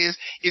does is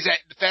that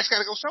the fat's got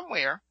to go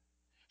somewhere,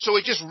 so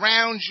it just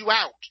rounds you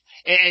out,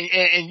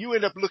 and you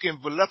end up looking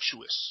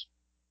voluptuous.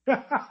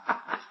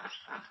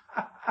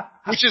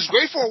 Which is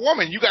great for a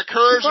woman. You got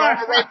curves in all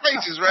the right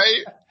places,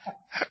 right?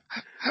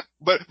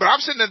 But I'm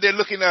sitting there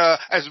looking,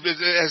 as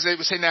they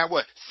would say now,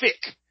 what?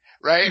 Thick,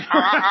 right?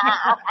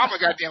 I'm a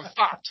goddamn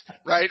thought,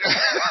 right?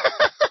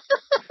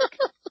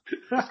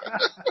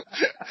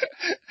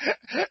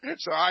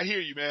 So I hear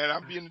you, man.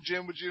 I'll be in the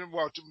gym with you,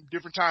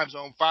 different time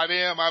zone. 5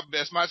 a.m.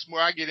 That's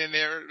where I get in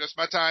there. That's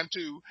my time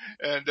too.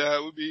 And,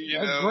 we'll be,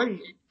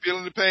 great.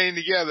 Feeling the pain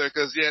together.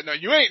 Cause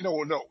you ain't, no.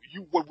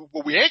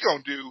 What we ain't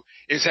gonna do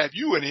is have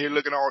you in here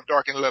looking all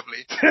dark and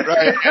lovely,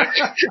 right?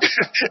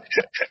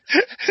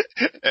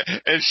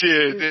 And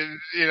shit. And,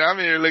 I'm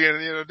in here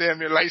looking, damn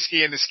near light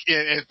skin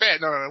and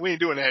fat. No, we ain't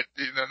doing that.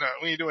 No,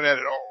 we ain't doing that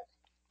at all.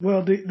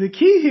 Well, the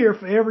key here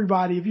for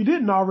everybody, if you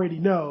didn't already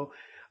know,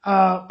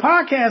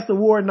 podcast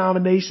award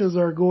nominations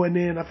are going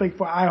in, I think,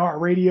 for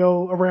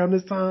iHeartRadio around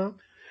this time.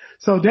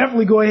 So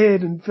definitely go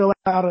ahead and fill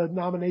out a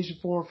nomination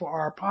form for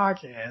our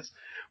podcast.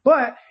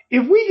 But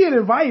if we get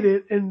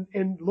invited and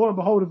lo and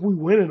behold, if we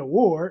win an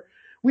award,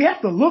 we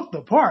have to look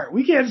the part.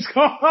 We can't just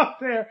go up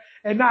there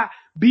and not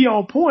be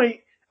on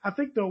point. I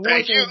think the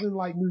award show is in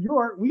like New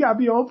York. We got to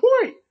be on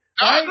point.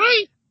 Right? I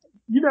agree.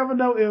 You never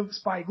know if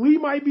Spike Lee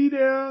might be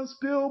there,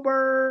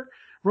 Spielberg,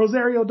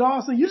 Rosario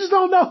Dawson. You just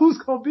don't know who's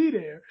going to be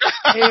there.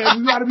 And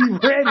we got to be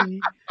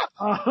ready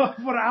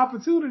for the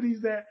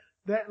opportunities that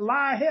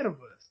lie ahead of us.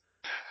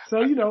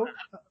 So, a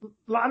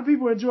lot of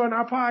people are enjoying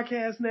our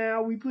podcast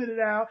now. We put it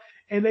out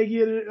and they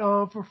get it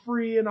for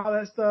free and all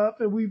that stuff.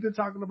 And we've been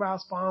talking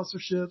about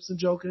sponsorships and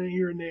joking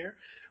here and there.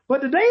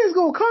 But the day is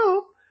going to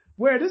come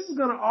where this is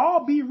going to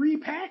all be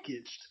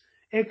repackaged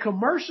and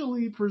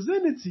commercially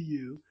presented to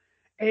you.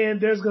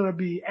 And there's going to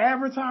be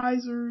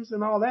advertisers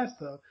and all that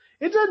stuff.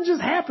 It doesn't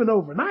just happen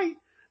overnight.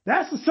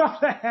 That's the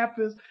stuff that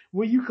happens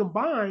when you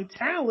combine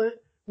talent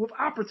with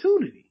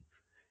opportunity.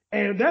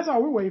 And that's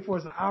all we're waiting for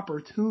is an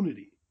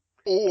opportunity.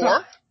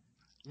 Or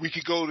we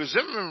could go the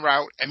Zimmerman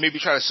route and maybe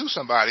try to sue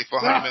somebody for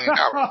 $100 million.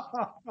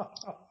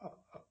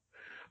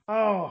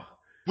 Oh.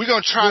 We're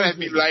going to try to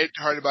be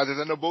lighthearted about this.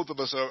 I know both of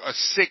us are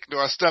sick to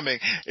our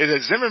stomach. Is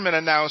that Zimmerman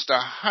announced a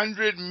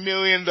 $100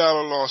 million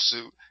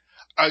lawsuit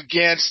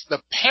against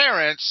the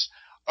parents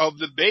of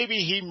the baby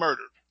he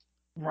murdered.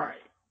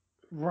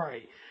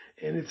 Right.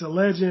 And it's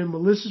alleging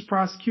malicious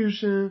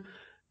prosecution,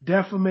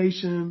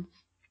 defamation,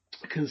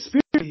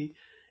 conspiracy,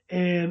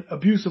 and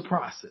abuse of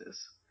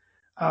process.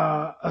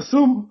 I'm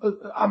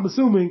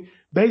assuming,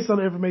 based on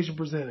the information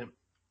presented,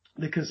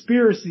 the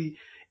conspiracy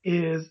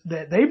is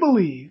that they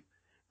believe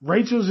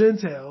Rachel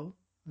Jeantel,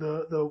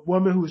 the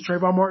woman who was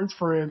Trayvon Martin's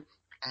friend,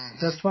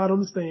 testified on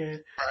the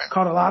stand,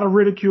 caught a lot of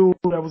ridicule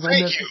that was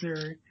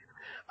unnecessary.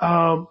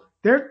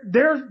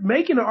 They're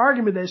making an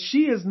argument that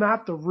she is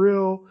not the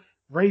real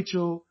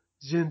Rachel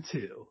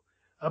Jeantel.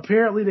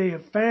 Apparently they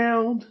have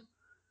found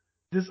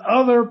this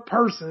other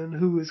person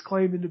who is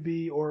claiming to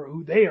be, or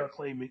who they are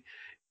claiming,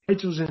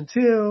 Rachel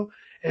Jeantel,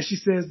 and she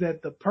says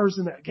that the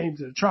person that came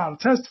to the trial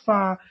to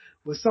testify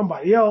was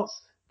somebody else.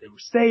 They were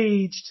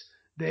staged.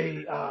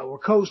 They were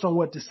coached on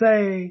what to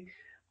say.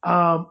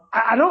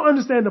 I don't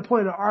understand the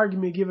point of the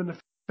argument given the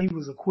fact he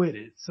was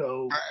acquitted.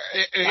 So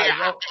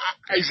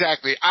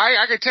exactly.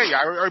 I can tell you,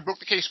 I already broke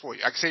the case for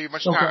you. I can say you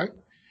much time.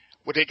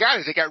 What they got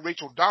is they got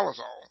Rachel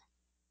Dolezal.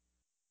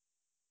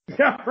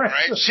 Yeah, right.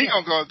 Right? She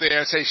gonna go up there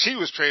and say she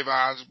was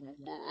Trayvon's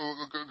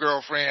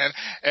girlfriend,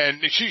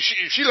 and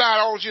she lied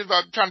all she was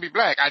about trying to be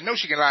black. I know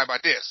she can lie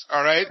about this.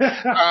 All right.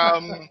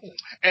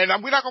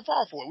 And we're not gonna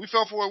fall for it. We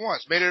fell for it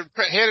once. Made her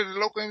head of the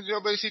local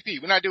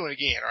NAACP. We're not doing it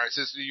again. All right,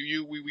 sister.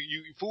 You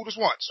fooled us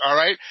once. All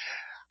right.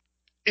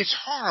 It's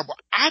horrible.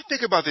 I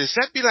think about this.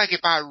 That'd be like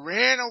if I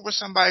ran over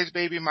somebody's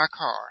baby in my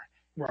car,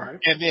 Right.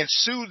 and then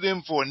sued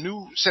them for a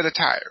new set of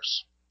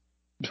tires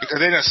because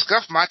they done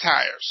scuffed my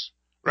tires.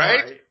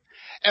 Right.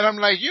 And I'm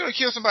like, you don't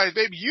kill somebody's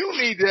baby. You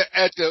need to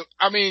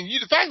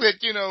the fact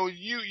that,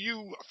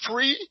 you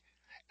free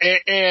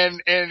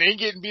and ain't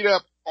getting beat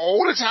up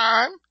all the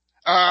time.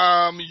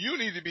 You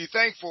need to be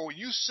thankful.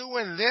 You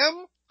suing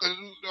them?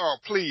 Oh,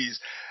 please.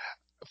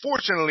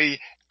 Fortunately,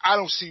 I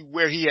don't see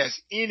where he has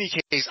any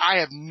case. I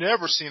have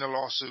never seen a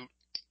lawsuit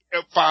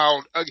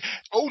filed.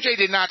 OJ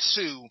did not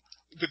sue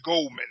the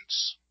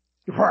Goldmans.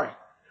 Right.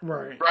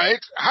 Right?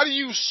 How do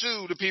you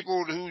sue the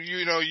people who,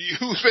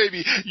 whose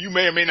baby you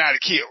may or may not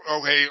have killed,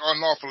 okay,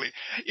 unlawfully?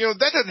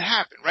 That doesn't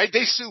happen, right?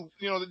 They sue,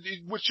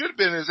 what should have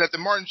been is that the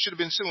Martin should have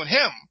been suing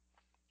him,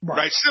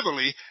 right,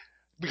 civilly,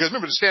 because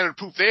remember the standard of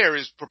proof there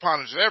is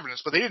preponderance of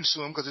evidence, but they didn't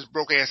sue him because his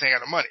broke ass ain't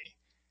got no money.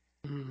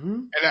 Mm-hmm.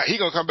 And now he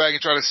gonna come back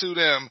and try to sue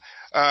them.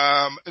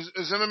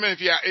 Zimmerman,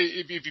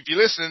 if you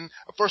listen,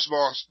 first of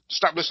all,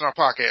 stop listening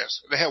to our podcast.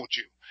 The hell with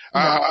you.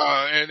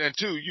 And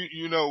two,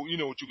 you know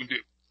what you can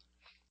do.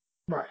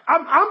 Right.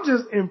 I'm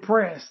just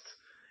impressed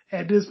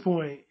at this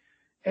point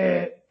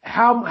at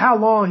how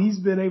long he's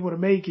been able to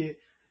make it.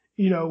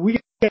 We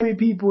got many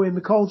people in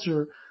the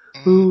culture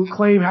who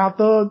claim how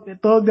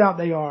thugged out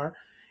they are.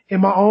 In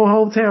my own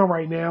hometown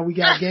right now, we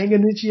got gang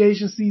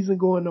initiation season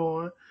going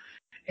on,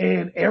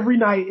 and every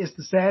night it's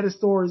the saddest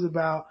stories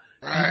about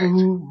people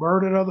who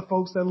murdered other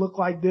folks that look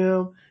like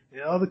them in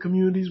other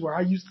communities where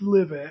I used to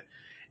live at.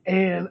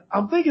 And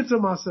I'm thinking to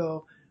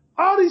myself,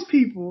 all these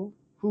people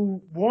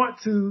who want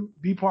to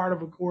be part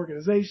of an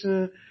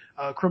organization,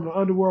 criminal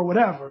underworld,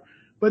 whatever.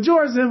 But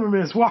George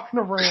Zimmerman is walking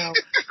around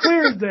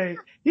clear as day.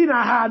 He's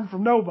not hiding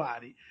from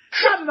nobody.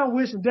 Not that I'm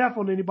wishing death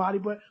on anybody,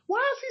 but why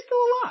is he still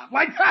alive?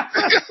 Like,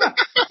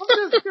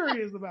 I'm just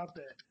curious about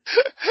that.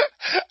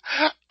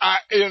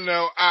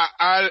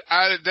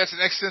 That's an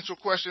existential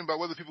question about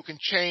whether people can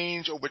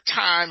change over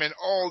time and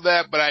all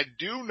that, but I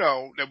do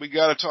know that we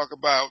gotta talk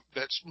about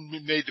that's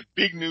made the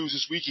big news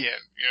this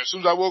weekend. As soon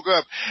as I woke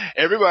up,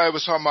 everybody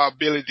was talking about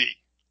Billy D.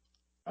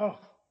 Oh.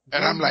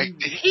 And I'm like,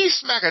 did he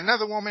smack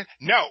another woman?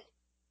 No.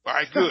 All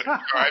right, good. All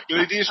right,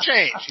 Billy D has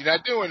changed. He's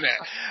not doing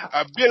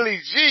that. Billy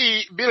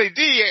D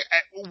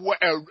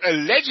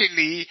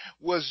allegedly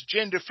was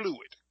gender fluid.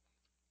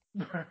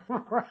 Right.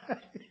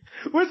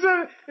 Which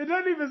it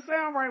doesn't even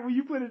sound right when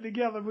you put it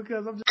together,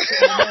 because I'm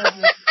just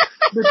imagining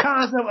the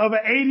concept of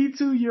an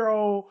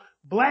 82-year-old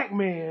black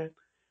man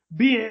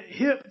being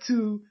hip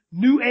to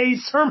new age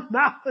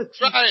terminology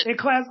and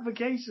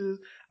classifications.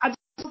 I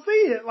don't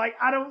see it. Like,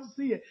 I don't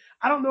see it.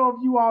 I don't know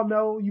if you all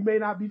know, you may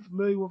not be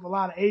familiar with a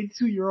lot of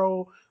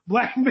 82-year-old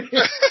black men,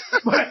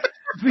 but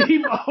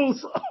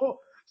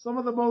some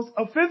of the most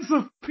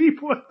offensive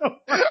people in the world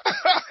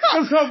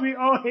is going to be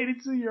all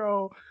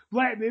 82-year-old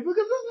black men, because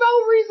there's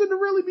no reason to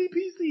really be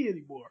PC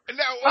anymore.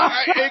 No,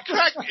 they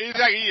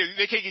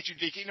can't get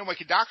you. Nobody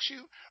can dox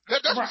you.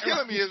 That's what's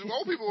killing me is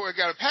old people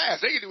got a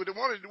pass. They can do what they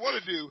want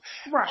to do.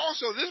 Right.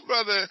 Also, this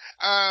brother,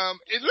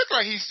 it looked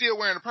like he's still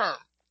wearing a perm.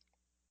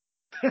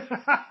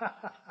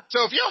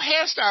 So if your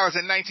hairstyle is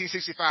in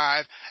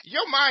 1965,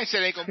 your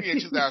mindset ain't gonna be in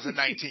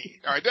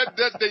 2019. All right,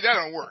 that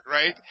don't work,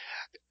 right?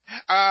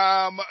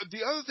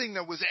 The other thing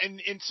that was,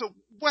 and so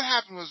what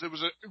happened was there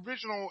was an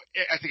original,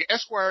 I think,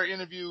 Esquire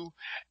interview,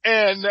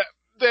 and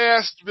they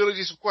asked Billy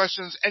D some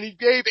questions, and he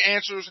gave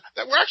answers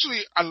that were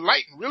actually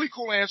enlightened, really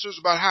cool answers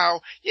about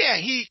how,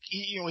 he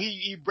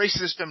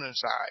embraces his feminine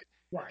side.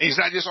 Right. He's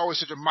not just always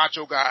such a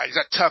macho guy. He's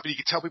not tough, and he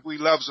can tell people he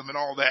loves them and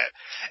all that.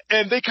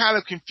 And they kind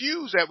of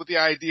confuse that with the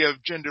idea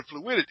of gender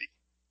fluidity.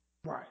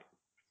 Right.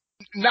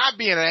 Not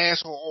being an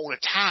asshole all the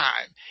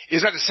time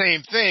is not the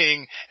same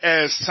thing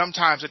as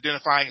sometimes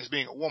identifying as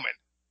being a woman.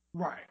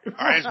 Right. All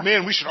right, as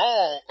men, we should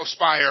all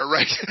aspire,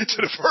 right, to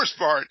the first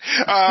part.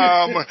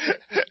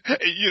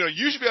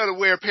 You should be able to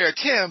wear a pair of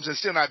Timbs and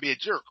still not be a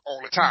jerk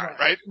all the time,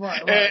 right?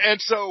 Right. And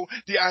so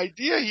the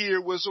idea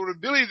here was sort of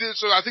Billy did,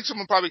 so I think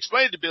someone probably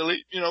explained to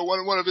Billy,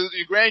 one of his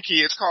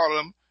grandkids called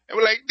him and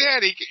were like,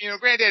 Daddy,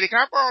 Granddaddy, can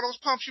I borrow those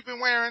pumps you've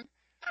been wearing?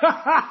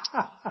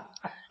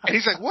 And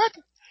he's like, what?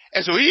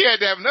 And so he had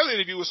to have another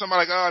interview with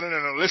somebody like, oh,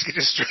 no, let's get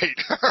this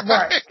straight.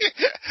 Right.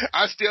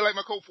 I still like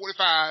my Colt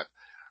 45.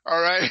 All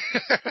right.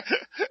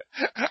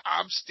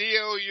 I'm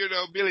still,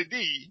 Billy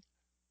D.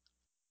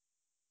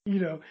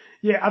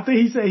 I think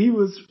he said he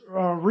was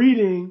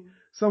reading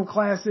some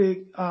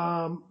classic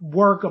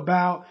work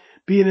about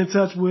being in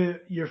touch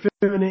with your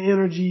feminine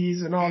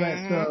energies and all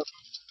that stuff.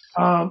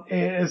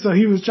 And so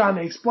he was trying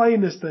to explain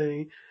this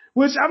thing,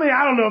 which, I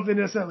don't know if it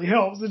necessarily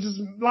helps. It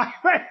just like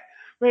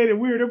made it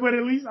weirder, but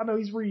at least I know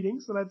he's reading,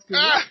 so that's good.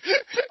 No,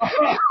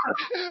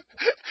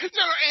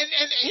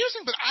 and here's the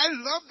thing, but I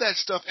love that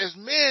stuff. As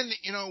men,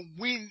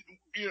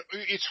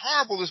 it's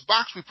horrible, this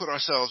box we put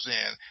ourselves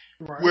in,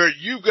 Right. where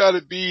you got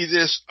to be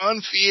this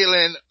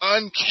unfeeling,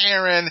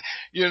 uncaring,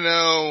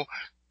 will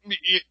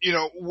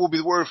be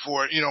the word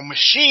for it,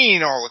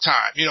 machine all the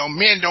time.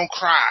 Men don't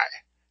cry,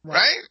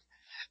 right?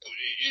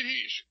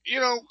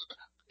 You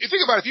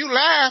think about it, if you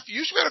laugh,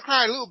 you should better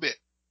cry a little bit.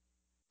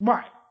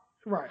 Right.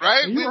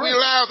 Right? We Right.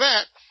 allow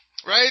that.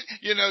 Right?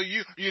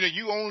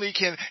 You only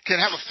can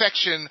have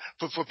affection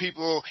for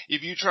people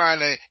if you trying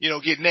to,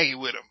 get naked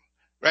with them.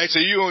 Right? So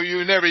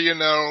you never,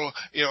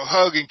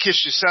 hug and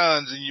kiss your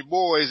sons and your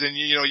boys and,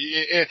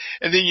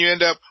 and then you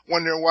end up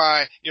wondering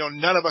why,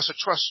 none of us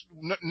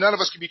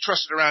can be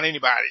trusted around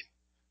anybody.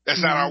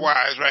 That's not our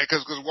wives, right?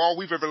 Because all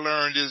we've ever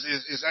learned is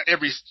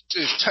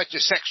touch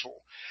is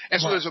sexual.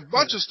 And so there's a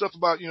bunch of stuff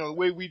about, the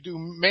way we do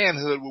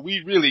manhood where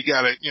we really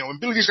got to, and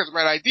Billy Gee's got the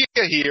right idea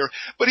here,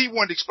 but he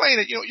wanted to explain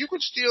it, you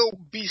could still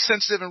be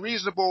sensitive and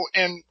reasonable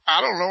and,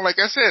 I don't know, like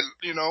I said,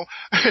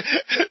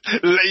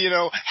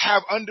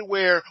 have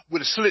underwear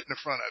with a slit in the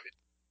front of it.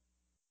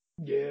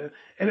 Yeah.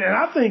 And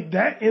I think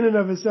that in and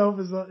of itself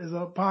is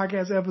a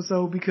podcast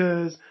episode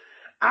because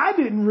I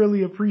didn't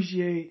really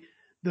appreciate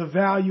the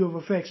value of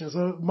affection.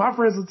 So my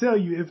friends will tell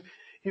you,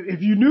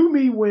 if you knew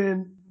me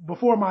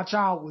before my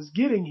child was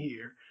getting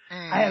here,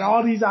 I had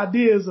all these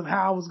ideas of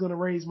how I was going to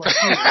raise my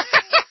kid.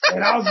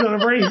 And I was going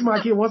to raise my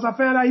kid. Once I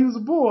found out he was a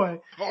boy,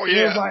 it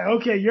was like,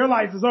 okay, your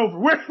life is over.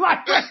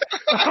 I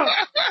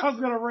was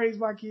going to raise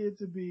my kid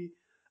to be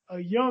a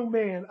young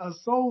man, a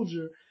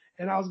soldier,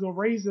 and I was going to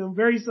raise him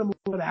very similar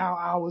to how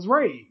I was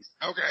raised.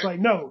 Okay. It's like,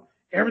 no,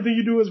 everything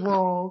you do is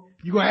wrong.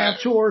 You're going to have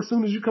chores as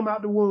soon as you come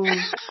out the womb.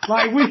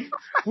 Like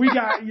we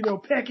got,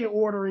 pecking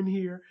order in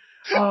here.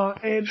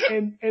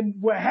 And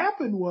what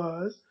happened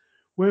was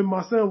when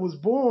my son was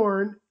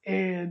born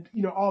and,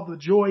 all the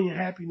joy and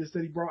happiness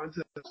that he brought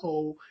into the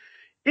soul,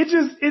 it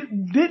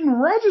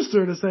didn't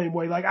register the same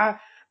way. Like I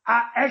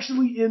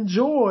actually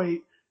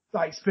enjoyed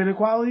like spending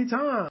quality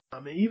time.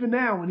 And even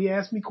now when he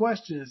asks me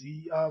questions,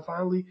 he,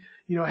 finally,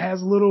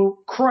 has a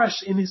little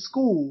crush in his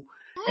school.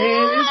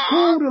 And it's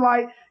cool to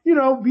like,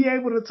 be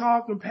able to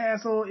talk and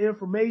pass on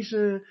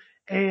information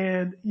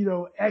and,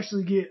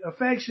 actually get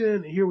affection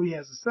and hear what he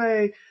has to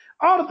say.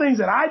 All the things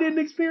that I didn't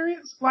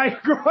experience,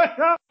 like growing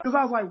up, because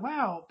I was like,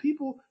 wow,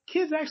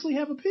 kids actually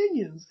have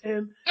opinions,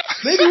 and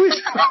maybe we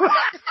should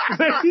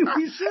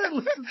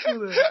listen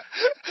to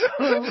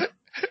them.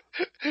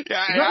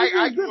 Yeah,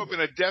 I grew up in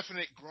a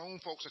definite grown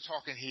folks are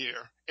talking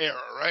here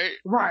era, right?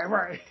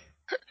 Right.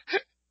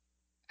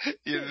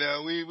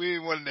 We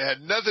wanted to have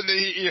nothing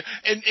to,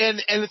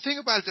 and the thing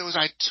about it though is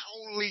I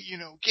totally,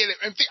 get it.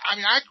 And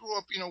I grew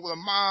up, with a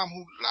mom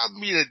who loved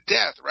me to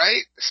death,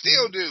 right?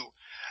 Still do.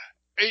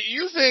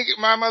 You think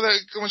my mother,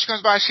 when she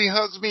comes by, she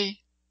hugs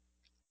me?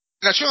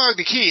 Now she'll hug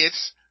the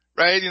kids,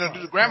 right? Do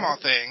the grandma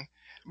thing.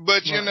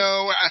 But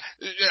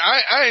I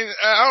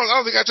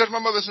don't think I touched my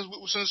mother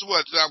since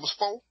what? I was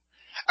 4.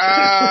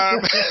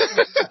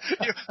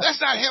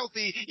 That's not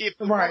healthy if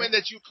the woman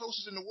that you're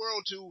closest in the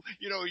world to,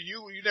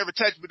 you never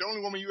touch, but the only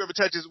woman you ever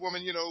touch is a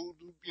woman, you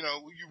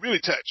really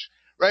touch,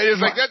 right?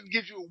 It's like that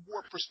gives you a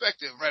warped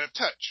perspective, right, of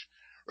touch.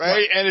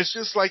 Right? And it's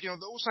just like,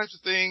 those types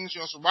of things,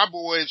 so my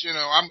boys,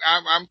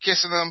 I'm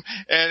kissing them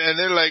and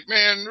they're like,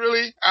 man,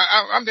 really?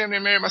 I'm damn near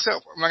married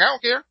myself. I'm like, I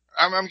don't care.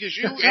 I'm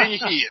kissing you and your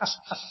kids.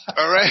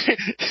 All right.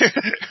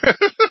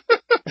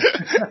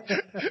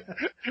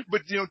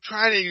 But,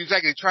 trying to,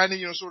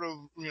 sort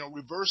of,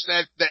 reverse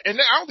that, and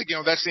I don't think,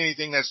 that's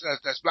anything that's, I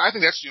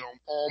think that's,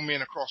 all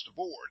men across the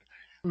board.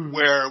 Mm-hmm.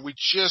 Where we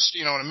just,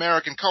 in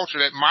American culture,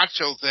 that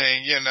macho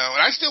thing, and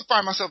I still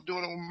find myself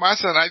doing it with my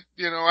son. I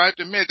have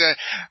to admit that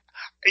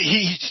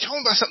he told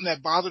me about something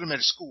that bothered him at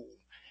school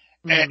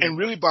and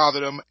really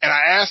bothered him. And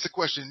I asked the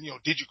question,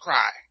 did you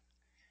cry?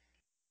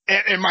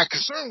 And my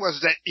concern was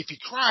that if he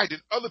cried,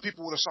 then other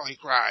people would have saw he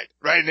cried,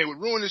 right? And they would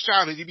ruin his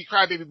childhood. He'd be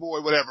crybaby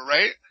boy, whatever,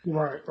 right?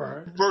 Right.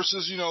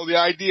 Versus, the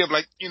idea of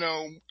like,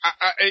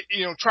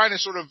 trying to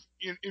sort of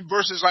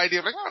versus the idea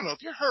of like, I don't know,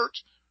 if you're hurt,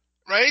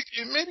 right?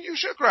 Maybe you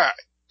should cry.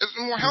 It's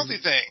a more healthy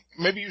thing.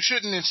 Maybe you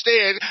shouldn't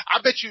instead.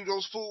 I bet you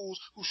those fools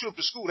who show up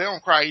to school, they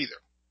don't cry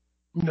either.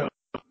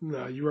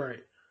 No, you're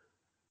right.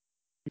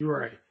 You're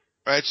right.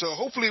 Right, so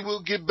hopefully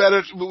we'll get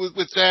better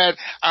with that.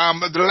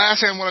 The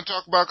last thing I want to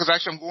talk about, because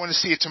actually I'm going to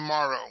see it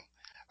tomorrow,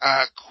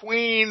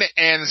 Queen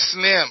and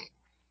Slim.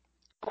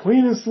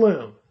 Queen and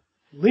Slim.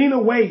 Lena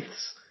Waithe.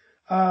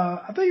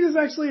 I think it's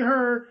actually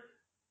her,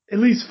 at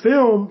least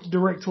film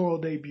directorial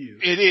debut.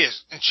 It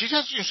is. And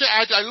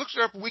I looked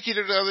her up wiki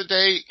the other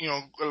day,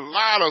 a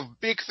lot of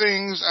big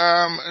things,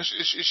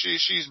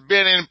 she's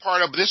been in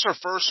part of, but this is her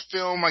first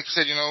film, like I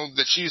said,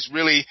 that she's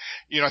really,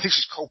 I think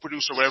she's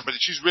co-producer or whatever, but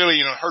she's really,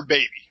 her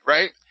baby,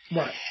 right?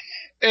 Right.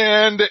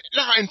 And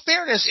now, in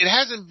fairness, it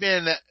hasn't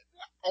been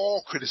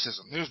all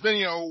criticism. There's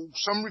been,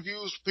 some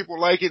reviews, people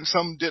like it and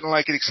some didn't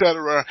like it,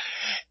 etc.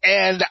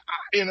 And,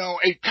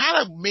 it kind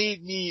of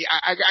made me,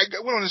 I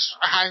went on this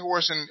high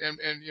horse and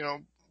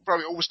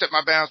probably overstepped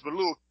my bounds, but a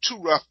little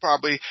too rough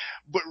probably,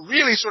 but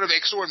really sort of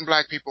exhorting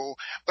black people.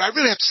 But I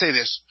really have to say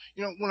this,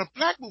 when a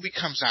black movie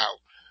comes out,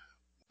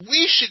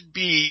 we should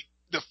be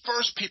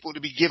first people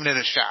to be giving it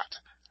a shot.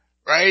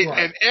 Right?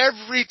 And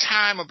every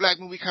time a black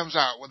movie comes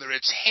out, whether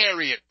it's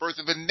Harriet, Birth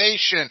of a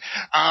Nation,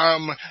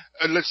 the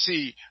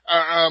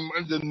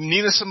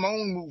Nina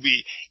Simone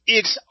movie,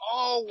 it's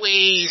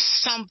always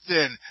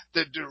something.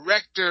 The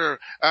director,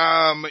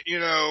 owe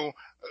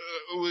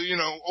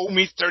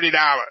me $30.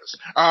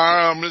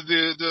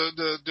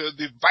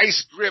 The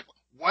vice grip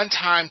one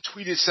time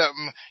tweeted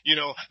something,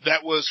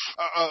 that was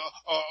a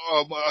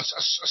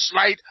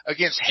slight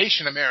against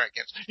Haitian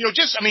Americans.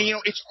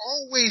 It's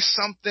always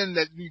something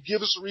that you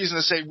give us a reason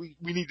to say we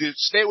need to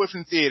stay away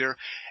from theater.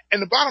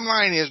 And the bottom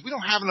line is we don't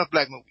have enough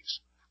black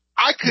movies.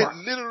 I could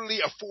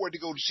literally afford to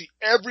go to see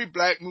every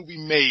black movie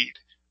made,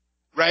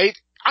 right?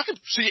 I could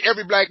see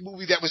every black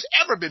movie that was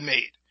ever been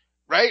made,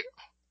 right?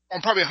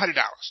 On probably $100,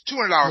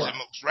 $200 at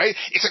most, right?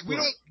 It's like we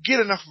don't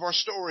get enough of our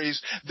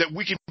stories that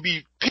we can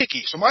be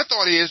picky. So my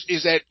thought is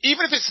that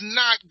even if it's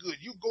not good,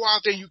 you go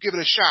out there and you give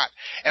it a shot.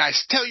 And I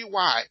tell you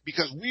why.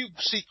 Because we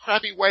see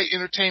crappy white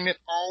entertainment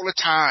all the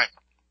time.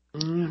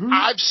 Mm-hmm.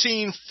 I've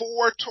seen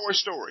 4 Toy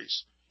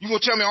Stories. You gonna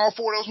tell me all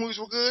 4 of those movies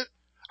were good?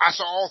 I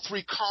saw all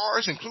 3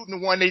 Cars,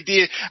 including the one they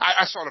did.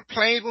 I saw the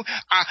Planes movie.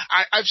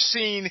 I've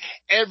seen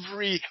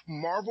every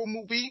Marvel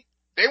movie.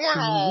 They weren't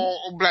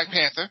all Black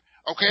Panther.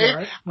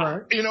 Okay?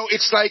 Right.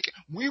 It's like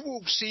we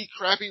will see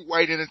crappy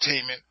white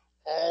entertainment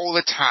all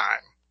the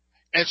time.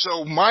 And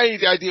so my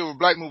idea of a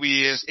black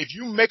movie is if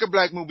you make a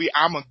black movie,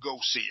 I'm going to go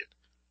see it.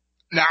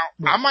 Now,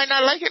 I might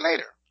not like it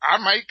later. I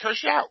might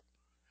curse you out.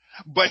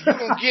 But you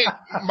don't get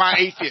my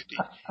 850.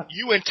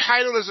 You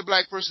entitled as a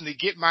black person to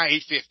get my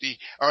 850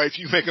 or if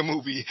you make a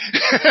movie.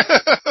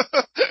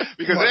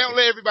 Because they don't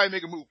let everybody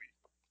make a movie.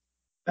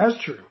 That's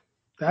true.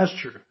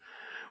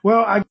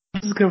 Well, I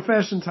guess it's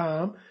confession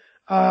time.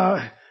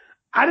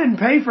 I didn't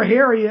pay for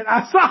Harriet.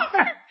 I saw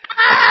her.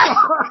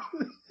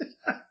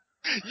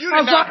 You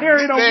did not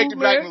bootleg the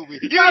black movie.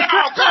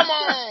 Come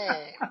on.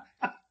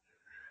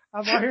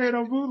 I saw Harriet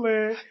on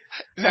bootleg.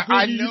 Now,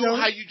 I know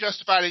how you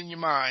justify it in your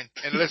mind.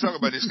 And let's talk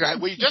about this.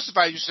 When you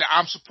justify it, you say,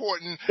 I'm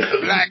supporting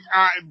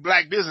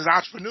black business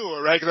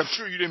entrepreneur, right? Because I'm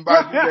sure you didn't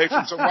buy the bootleg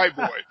from some white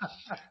boy.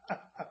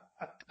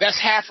 That's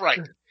half right.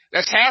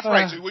 That's half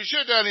right. So what you should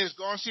have done is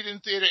gone see it in the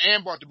theater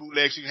and bought the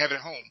bootleg so you can have it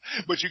at home.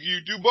 But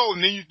you do both,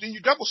 and then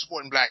you double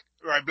supporting black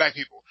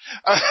people.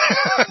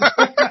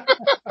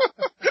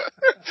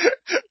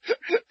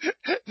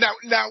 Now,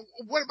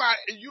 what about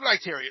you?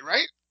 Liked Harriet,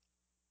 right?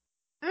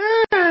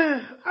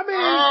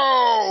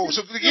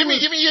 So give me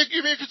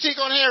a critique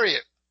on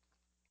Harriet.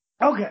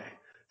 Okay,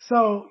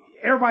 so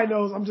everybody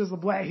knows I'm just a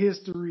Black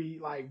history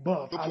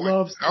buff. I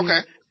love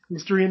seeing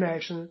history in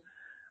action.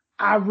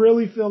 I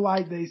really feel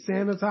like they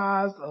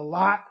sanitized a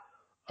lot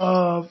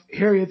of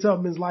Harriet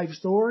Tubman's life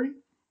story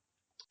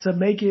to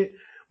make it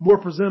more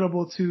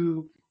presentable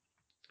to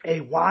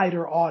a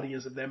wider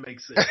audience, if that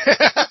makes sense.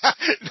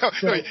 No,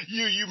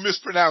 you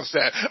mispronounced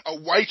that. A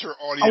whiter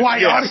audience. A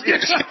white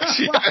audience.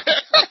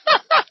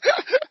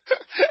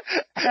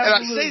 And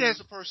I say that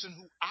as a person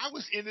who I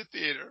was in the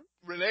theater.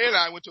 Renee and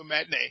I went to a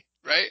matinee,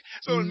 right?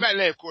 So in a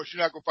matinee, of course,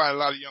 you're not going to find a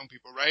lot of young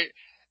people, right?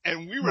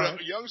 And we were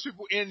the youngest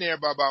people in there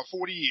by about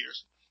 40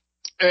 years.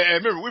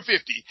 And remember, we're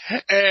 50.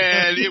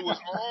 And it was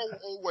all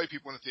old white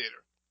people in the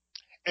theater.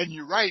 And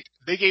you're right.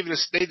 They gave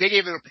it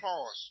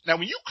applause. Now,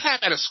 when you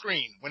clap at a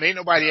screen, when ain't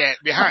nobody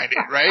behind it,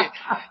 right?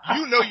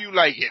 You know you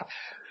like it.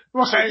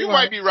 So you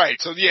might be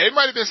right. So yeah, it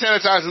might have been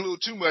sanitized a little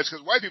too much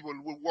because white people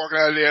were walking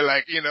out of there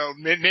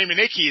naming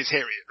their kids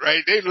Harriet,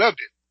 right? They loved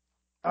it.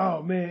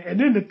 Oh man. And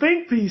then the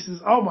think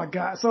pieces. Oh my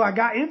God. So I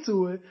got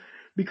into it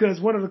because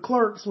one of the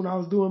clerks, when I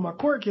was doing my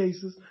court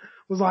cases,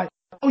 was like,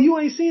 "Oh, you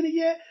ain't seen it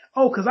yet?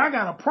 Oh, cause I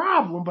got a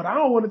problem, but I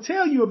don't want to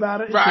tell you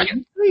about it until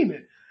you've seen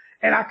it."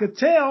 And I could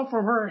tell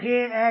from her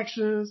hand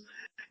actions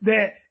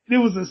that there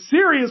was a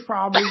serious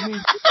problem.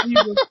 It's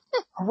either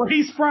a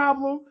race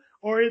problem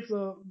or it's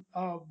a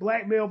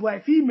black male,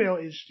 black female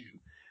issue.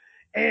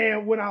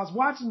 And when I was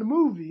watching the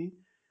movie,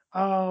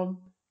 I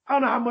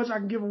don't know how much I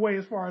can give away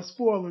as far as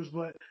spoilers,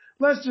 but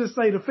let's just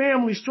say the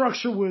family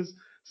structure was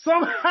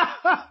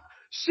somehow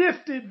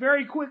shifted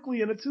very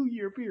quickly in a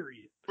 2-year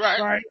period.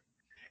 Right.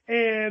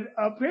 And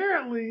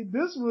apparently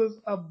this was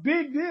a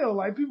big deal.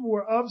 Like people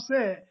were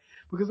upset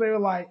because they were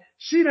like,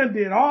 she done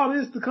did all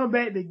this to come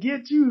back to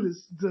get you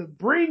to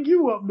bring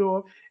you up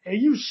north and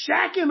you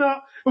shacking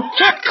up.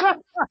 I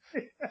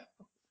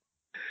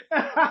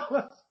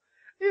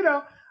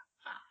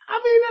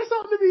mean, there's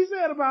something to be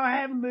said about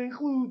having to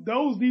include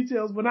those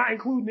details, but not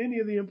including any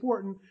of the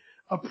important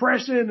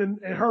oppression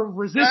and her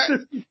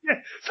resistance.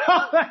 So,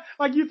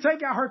 like, you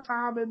take out her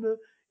time in the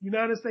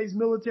United States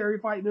military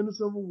fighting in the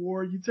Civil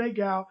War. You take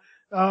out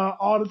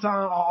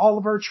all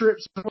of her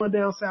trips going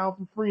down south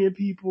and freeing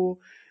people.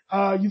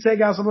 You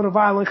take out some of the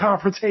violent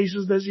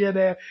confrontations that she had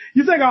to have.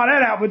 You take all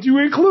that out, but you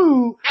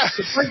include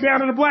the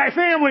breakdown of the black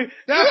family.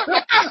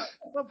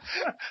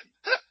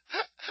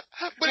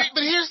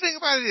 But here's the thing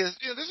about it is,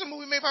 this is a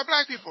movie made by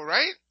black people,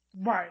 right?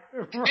 Right.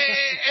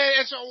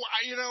 And so,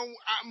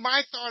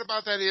 my thought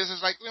about that is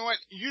like, you know what?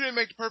 You didn't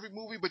make the perfect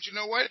movie, but you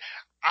know what?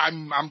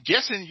 I'm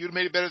guessing you'd have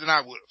made it better than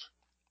I would have.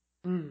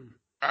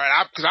 All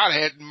right, because I'd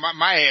had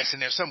my ass in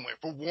there somewhere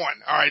for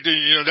one. All right,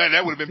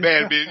 that would have been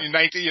bad. In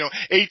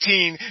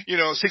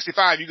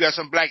 1865, you got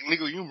some black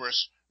legal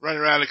humorists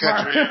running around the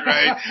country,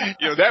 right?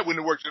 That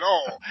wouldn't have worked at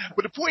all.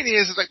 But the point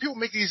is like people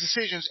make these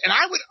decisions, and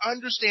I would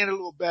understand a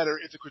little better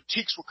if the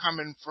critiques were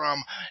coming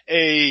from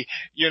a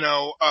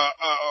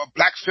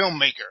black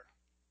filmmaker,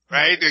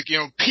 right? Like,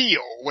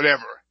 Peele,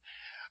 whatever.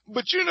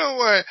 But you know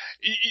what?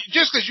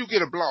 Just because you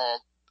get a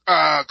blog,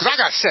 because I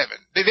got 7,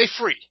 they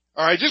free.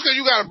 All right, just because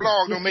you got a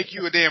blog don't make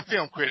you a damn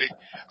film critic.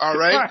 All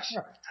right,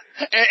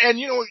 and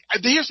the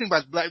here's the thing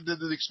about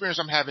the experience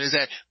I'm having is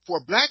that for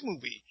a black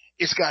movie,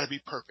 it's got to be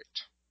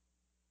perfect.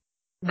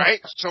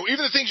 Right? So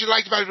even the things you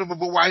liked about it, but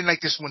why didn't I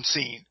like this one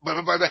scene? Blah,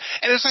 blah, blah, blah.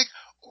 And it's like,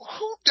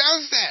 who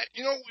does that?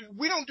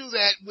 We don't do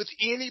that with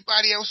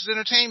anybody else's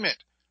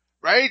entertainment.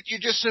 Right? You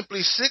just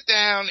simply sit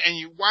down and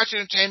you watch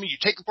entertainment, you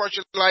take the parts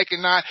you like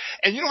and not,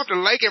 and you don't have to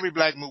like every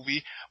black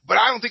movie, but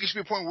I don't think it should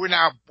be a point where we're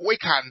now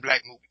boycotting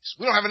black movies.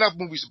 We don't have enough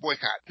movies to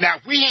boycott. Now,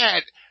 if we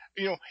had,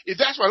 if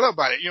that's what I love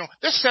about it,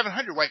 there's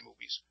 700 white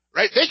movies,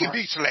 right? They can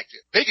be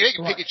selective. They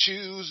can pick and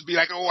choose, be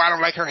like, oh, I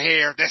don't like her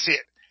hair, that's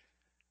it.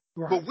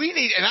 Right. But we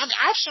need, and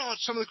I saw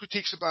some of the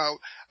critiques about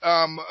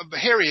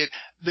Harriet.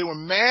 They were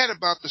mad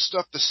about the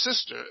stuff the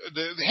sister,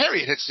 the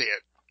Harriet had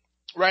said,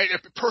 right, in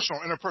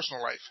her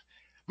personal life.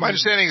 My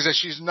understanding is that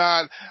she's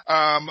not,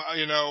 a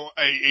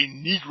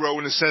Negro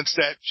in the sense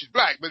that she's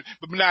black, but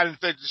not in the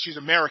fact that she's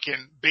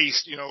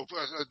American-based, a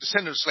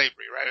descendant of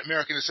slavery, right?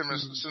 American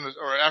descendant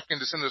or African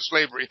descendant of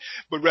slavery,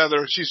 but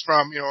rather she's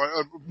from,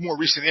 a more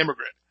recent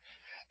immigrant.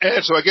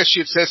 And so I guess she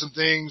had said some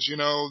things,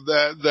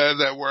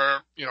 that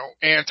were,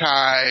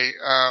 anti,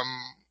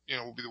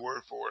 would be the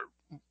word for it,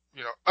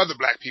 other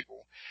black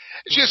people.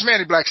 She has some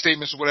anti-black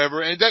statements or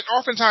whatever, and that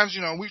oftentimes,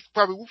 we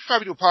probably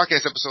do a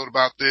podcast episode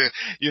about the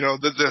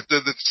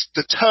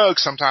tug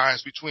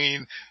sometimes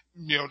between,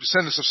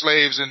 descendants of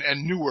slaves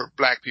and newer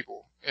black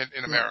people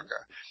in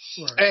America.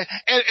 Right.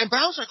 But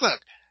I was like,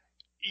 look,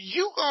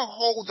 you gonna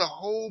hold the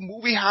whole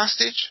movie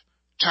hostage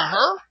to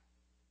her?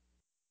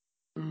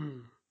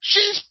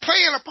 She's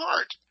playing a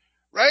part,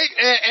 right?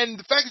 And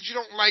the fact that you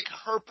don't like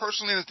her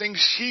personally and the things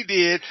she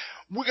did,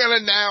 we're gonna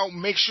now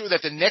make sure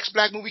that the next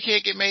black movie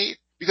can't get made.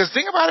 Because the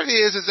thing about it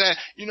is that,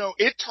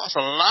 it costs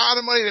a lot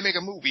of money to make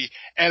a movie,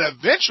 and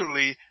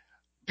eventually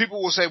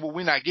people will say, well,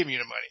 we're not giving you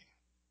the money.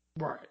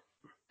 Right.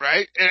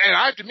 Right? And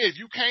I have to admit, if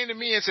you came to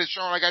me and said,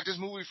 Sean, I got this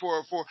movie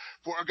I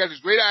got this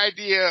great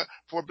idea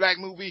for a black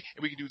movie,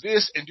 and we can do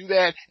this and do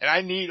that, and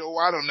I need,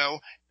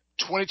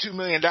 $22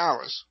 million.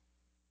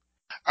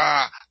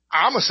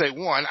 I'm gonna say,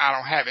 1, I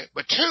don't have it.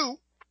 But 2,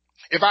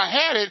 if I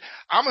had it,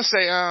 I'm gonna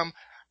say,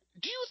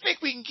 do you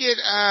think we can get,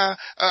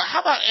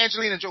 how about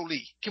Angelina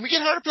Jolie? Can we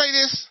get her to play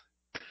this?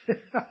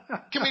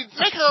 Can we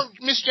make her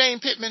Miss Jane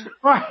Pittman?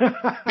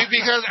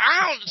 Because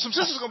some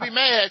sisters are gonna be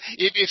mad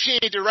if she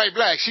ain't the right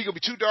black. She gonna be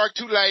too dark,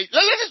 too light.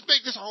 Let's just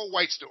make this a whole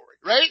white story,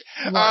 right?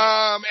 And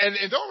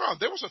don't get wrong,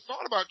 there was a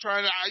thought about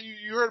trying to,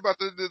 you heard about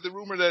the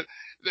rumor that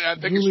I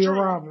think Julia it's true.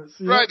 Roberts.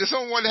 Yep. Right, that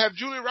someone wanted to have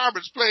Julia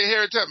Roberts play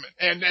Harriet Tubman.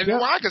 And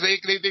why? Because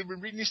they've been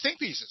reading these think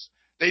pieces.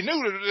 They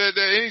knew that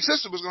any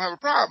sister was gonna have a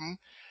problem.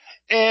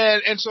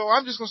 And so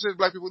I'm just going to say to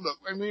black people, look,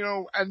 I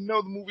know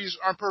the movies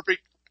aren't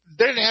perfect.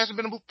 There hasn't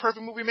been a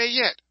perfect movie made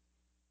yet.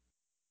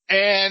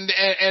 And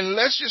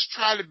let's just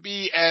try to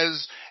be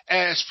as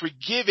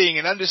forgiving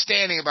and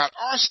understanding about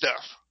our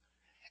stuff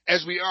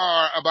as we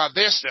are about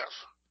their stuff.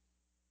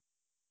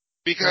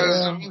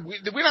 Because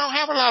we don't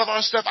have a lot of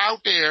our stuff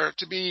out there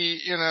to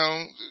be,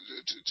 to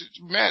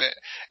mad at.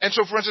 And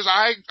so, for instance,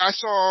 I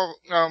saw,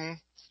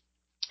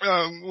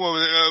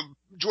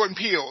 Jordan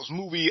Peele's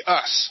movie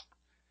Us.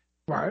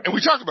 Right. And we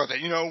talked about that.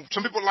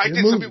 Some people liked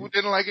it, some people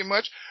didn't like it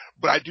much.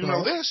 But I do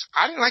know this.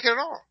 I didn't like it at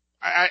all.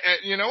 I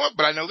you know what?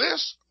 But I know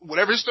this.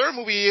 Whatever his third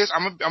movie is,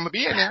 I'm gonna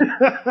be in there.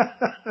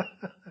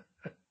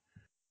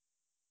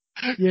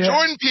 Yeah.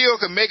 Jordan Peele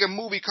could make a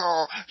movie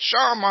called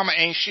Sean Mama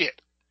Ain't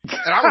Shit.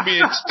 And I'm gonna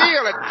be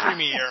still at the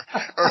premiere.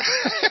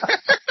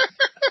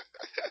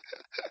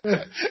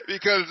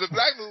 Because it's a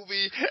black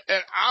movie,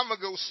 and I'm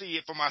gonna go see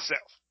it for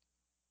myself.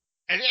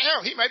 And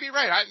hell, he might be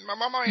right. My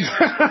mama ain't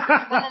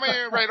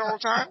right all the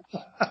time.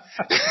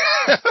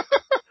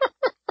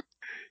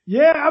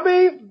 Yeah, I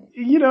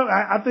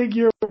think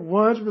you're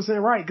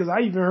 100% right, because I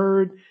even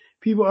heard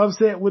people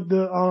upset with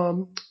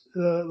the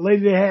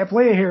lady they had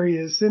playing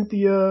Harriet,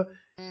 Cynthia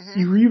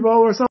Erivo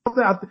or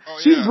something.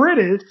 She's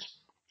British,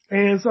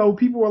 and so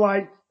people were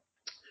like,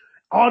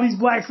 all these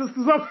black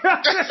sisters up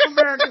here in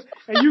America,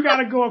 and you got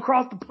to go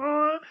across the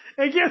pond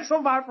and get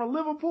somebody from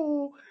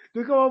Liverpool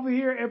to go over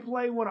here and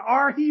play one of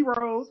our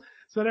heroes.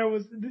 So there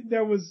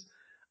was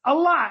a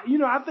lot.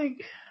 I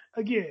think,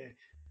 again,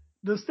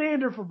 the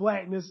standard for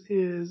blackness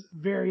is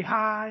very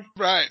high.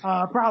 Right.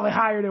 Probably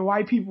higher than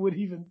white people would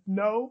even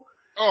know.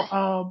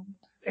 Oh.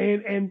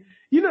 And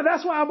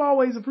that's why I'm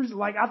always appreciative.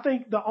 Like, I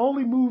think the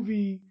only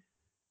movie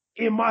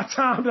in my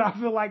time that I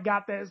feel like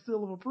got that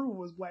seal of approval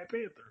was Black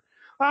Panther.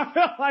 I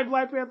felt like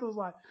Black Panther was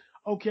like,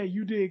 okay,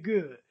 you did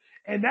good.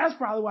 And that's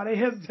probably why they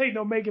hesitate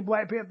on making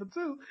Black Panther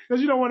 2,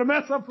 because you don't want to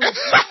mess up. Well,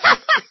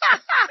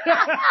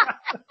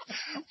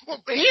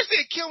 here's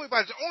the kill me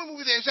about it. The only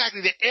movie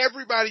that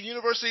everybody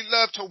universally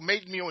loved,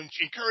 made me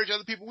encourage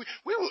other people.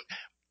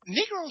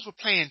 Negroes were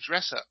playing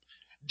dress up.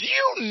 Do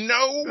you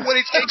know what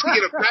it takes to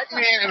get a black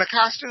man in a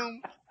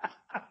costume?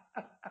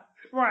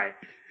 Right.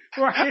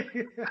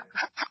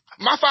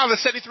 My father's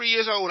 73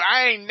 years old.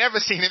 I ain't never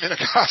seen him in a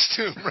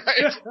costume,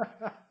 right?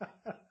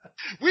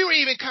 We were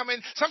even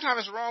sometimes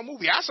it's the wrong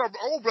movie. I saw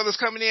old brothers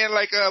coming in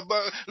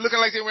looking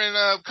like they were in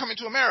Coming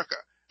to America.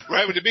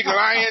 Right, with the big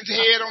lion's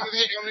head on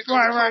the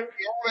right.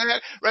 All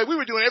that. Right, we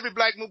were doing every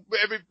black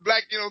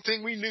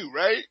thing we knew,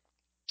 right?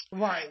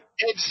 Right.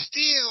 And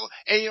still,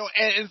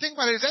 and the thing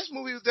about it is that's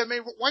movies that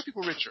made white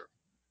people richer.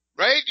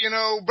 Right?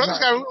 Brothers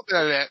got a little bit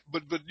of that,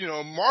 but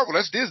Marvel,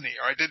 that's Disney,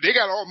 all right? They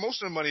got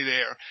most of the money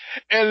there.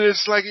 And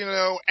it's like,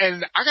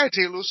 and I gotta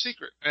tell you a little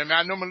secret. And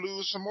I know I'm gonna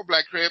lose some more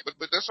black cred, but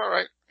that's all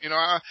right.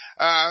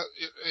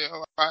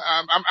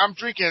 I'm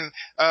drinking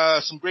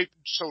some grape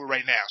soda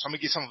right now, so I'm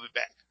gonna get some of it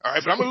back. All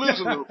right, but I'm gonna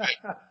lose a little bit.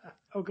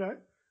 Okay.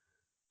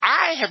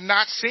 I have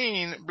not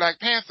seen Black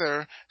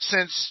Panther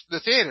since the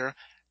theater,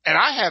 and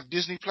I have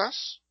Disney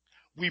Plus.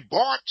 We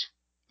bought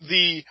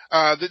the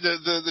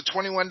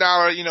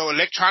 $21,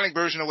 electronic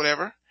version or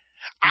whatever.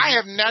 Mm-hmm. I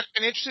have not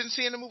been interested in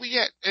seeing the movie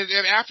yet.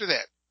 And after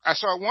that, I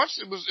saw it once.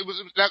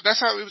 That's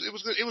how it was. It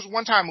was good. It was a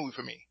one-time movie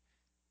for me.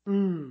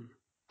 Mm.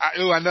 I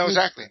know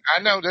exactly. I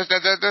know that's.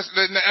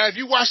 Have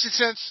you watched it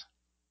since?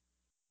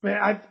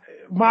 Man,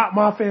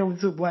 my family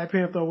took Black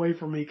Panther away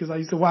from me because I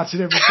used to watch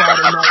it every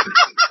Friday night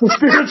for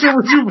spiritual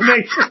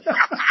rejuvenation.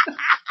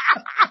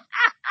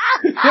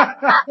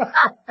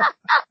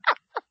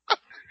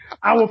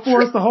 I would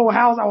force the whole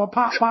house. I would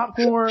pop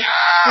popcorn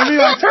and be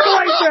like, turn the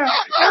lights down.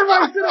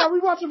 Everybody sit down. We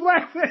watching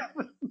Black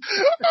Panther.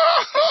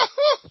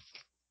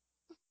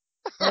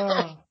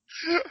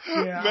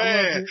 Yeah,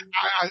 man,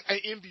 I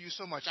envy you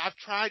so much. I've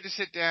tried to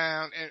sit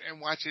down and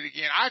watch it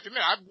again. I have to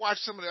admit, I've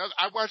watched some of the other.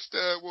 I watched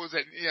what was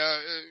that?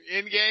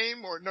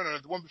 Endgame or no,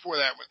 the one before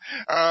that one.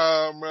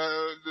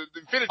 The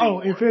Infinity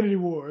War. Infinity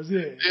Wars.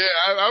 Yeah.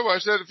 Yeah, I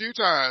watched that a few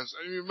times.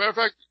 Matter of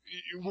fact,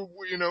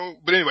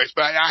 But anyways,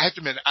 I have to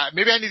admit,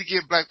 maybe I need to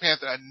give Black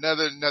Panther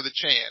another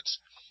chance.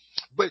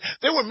 But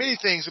there were many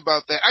things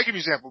about that. I'll give you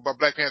an example about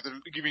Black Panther.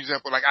 I'll give you an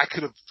example. Like I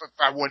could have, if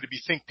I wanted to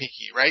be Think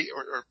Pinky, right?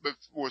 Or what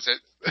was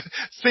that?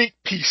 Think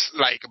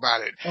Peace-like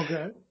about it. Okay.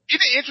 Isn't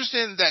it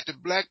interesting that the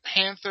Black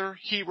Panther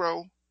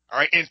hero, all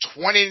right, in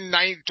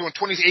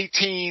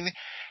 2018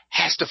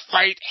 has to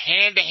fight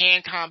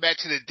hand-to-hand combat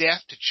to the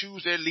death to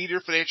choose their leader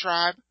for their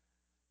tribe?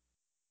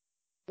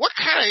 What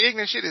kind of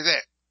ignorant shit is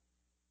that?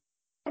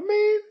 I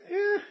mean,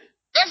 yeah.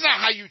 That's not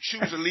how you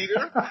choose a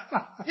leader.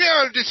 You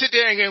don't just sit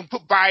there and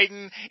put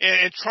Biden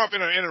and Trump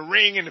in a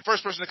ring and the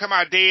first person to come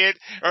out dead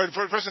or the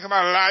first person to come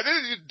out alive.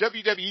 This is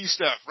WWE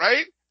stuff,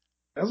 right?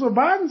 That's what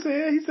Biden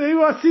said. He said he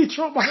wants to see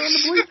Trump behind the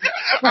bleachers.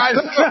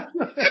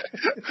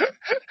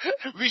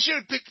 We should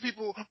have picked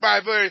people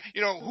by who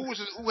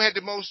had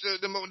the most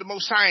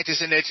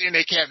scientists in their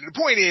cabinet. The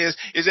point is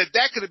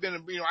that could have been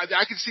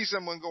I could see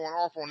someone going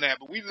off on that,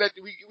 but we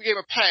gave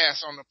a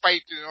pass on the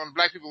fight on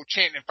black people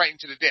chanting and fighting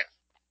to the death.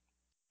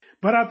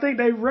 But I think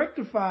they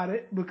rectified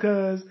it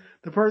because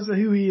the person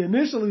who he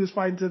initially was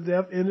fighting to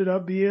death ended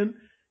up being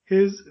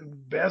his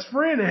best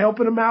friend and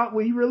helping him out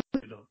when he really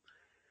needed him.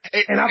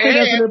 And I think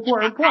that's an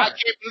important part. I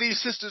can't believe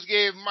sisters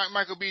gave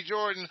Michael B.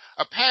 Jordan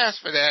a pass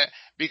for that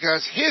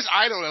because his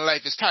idol in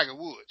life is Tiger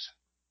Woods.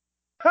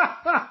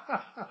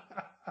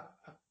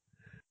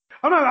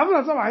 I'm not talking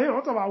about him. I'm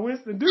talking about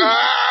Winston Duke.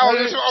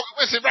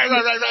 Winston,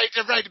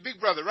 right, the big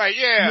brother, right?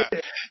 Yeah,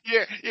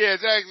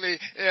 exactly.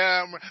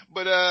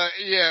 But I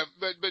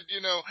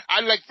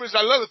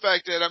love the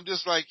fact that I'm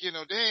just like,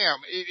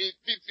 damn,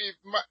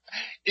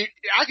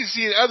 I can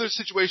see other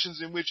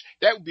situations in which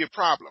that would be a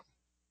problem.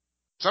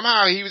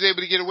 Somehow he was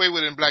able to get away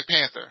with it in Black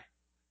Panther.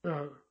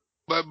 Uh-huh.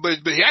 But I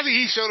think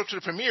he showed up to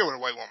the premiere with a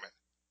white woman.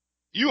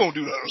 You won't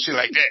do no shit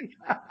like that.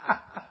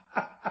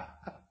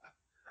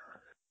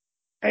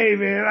 Hey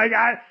man, like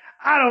I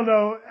don't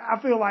know. I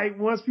feel like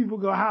once people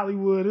go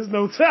Hollywood, there's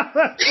no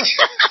telling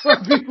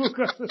what people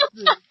gonna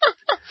do.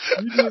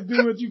 You just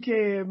do what you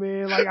can,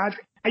 man. Like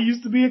I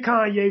used to be a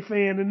Kanye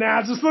fan, and now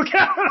I just look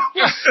at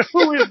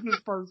who is this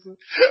person?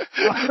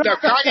 Now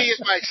Kanye is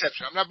my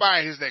exception. I'm not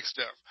buying his next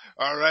stuff.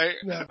 All right.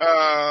 No.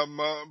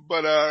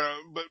 But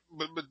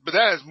that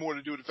has more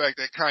to do with the fact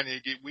that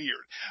Kanye get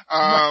weird.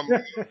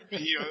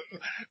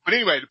 But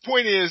anyway, the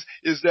point is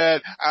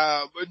that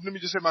let me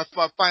just say my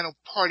final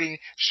parting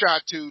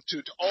shot to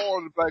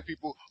all the black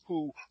people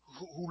who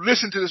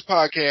listen to this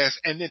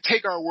podcast and then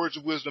take our words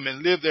of wisdom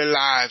and live their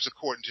lives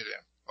according to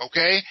them.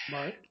 Okay?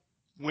 Right.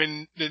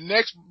 When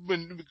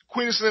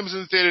Queen of Slim is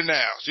in the theater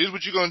now, so here's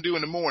what you're going to do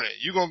in the morning.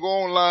 You're going to go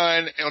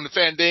online on the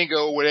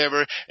Fandango or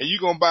whatever, and you're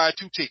going to buy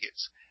 2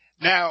 tickets.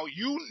 Now,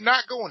 you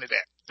not going to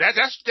that.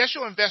 That's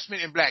your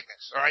investment in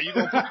blackness. All right, you're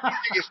gonna put the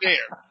tickets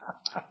there.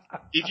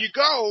 If you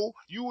go,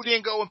 you will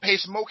then go and pay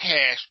some more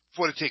cash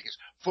for the tickets.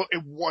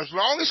 As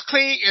long as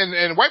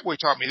and White Boy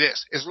taught me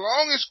this, as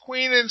long as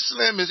Queen and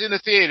Slim is in the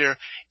theater,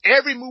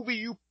 every movie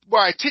you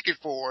buy a ticket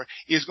for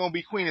is going to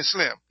be Queen and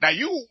Slim. Now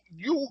you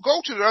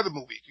go to the other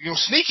movie,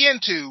 sneak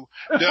into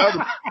the other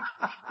movie,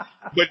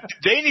 but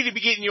they need to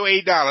be getting your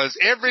 $8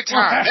 every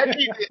time.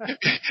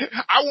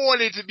 I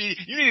want it to be,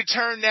 you need to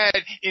turn that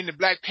into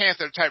Black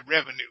Panther type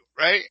revenue,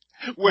 right?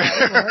 Where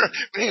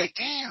they're like,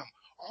 damn.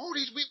 All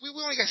these, we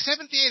only got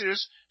 7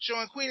 theaters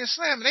showing Queen and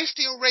Slim, and they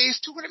still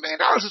raised $200 million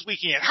this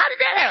weekend. How did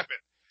that happen?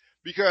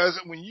 Because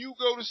when you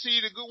go to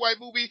see the Good White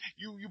movie,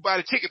 you buy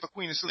the ticket for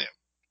Queen and Slim.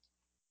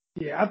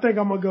 Yeah, I think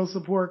I'm gonna go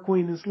support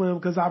Queen and Slim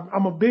because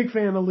I'm a big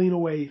fan of Lena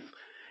Waithe,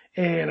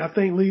 and I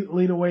think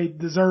Lena Waithe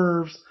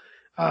deserves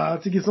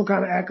to get some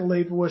kind of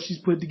accolade for what she's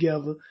put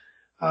together.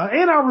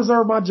 And I'll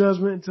reserve my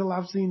judgment until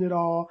I've seen it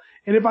all.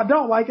 And if I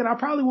don't like it, I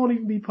probably won't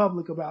even be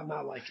public about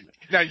not liking it.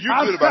 Now, you're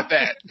good about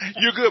that.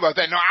 You're good about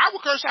that. No, I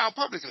will curse out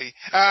publicly.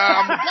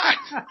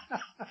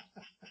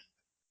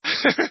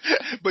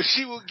 But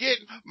she will get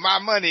my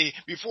money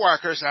before I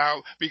curse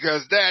out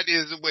because that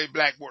is the way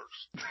black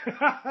works.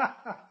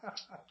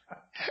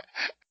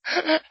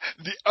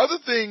 The other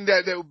thing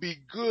that would be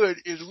good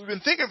is we've been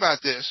thinking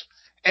about this.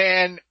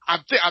 And I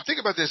think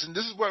about this, and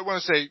this is what I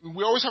want to say.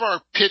 We always have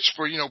our pitch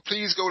for,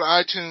 please go to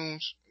iTunes,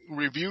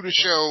 review the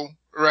show,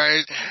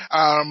 right?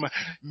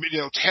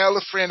 Tell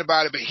a friend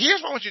about it. But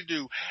here's what I want you to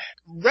do.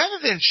 Rather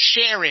than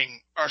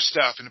sharing our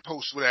stuff in the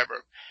post,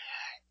 whatever,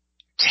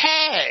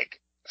 tag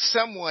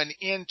someone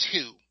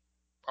into,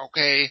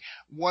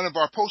 one of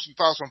our posts. You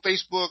follow us on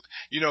Facebook.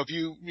 If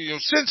you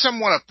send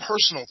someone a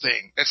personal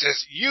thing that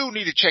says, you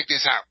need to check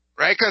this out.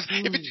 Right? Because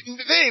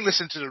if they ain't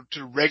listen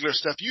to regular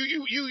stuff,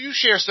 you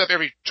share stuff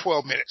every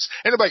 12 minutes.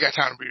 Ain't nobody got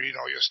time to be reading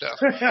all your stuff.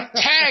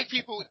 Tag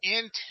people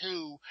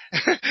into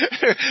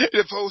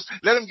the post.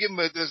 Let them give them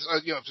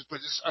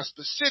a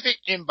specific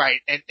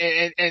invite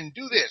and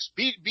do this.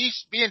 Be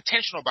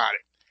intentional about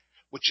it.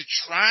 What you're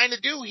trying to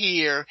do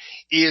here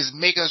is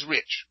make us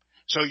rich.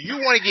 So you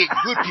want to get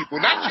good people,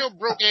 not your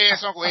broke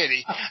ass Uncle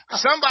Eddie.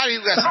 Somebody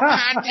who has some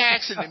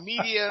contacts in the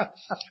media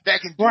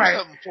that can do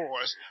something for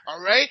us.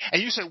 All right?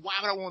 And you say, why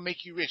would I want to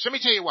make you rich? Let me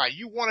tell you why.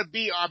 You want to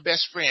be our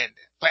best friend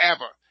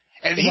forever.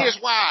 And here's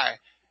why.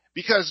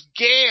 Because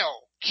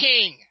Gayle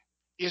King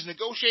is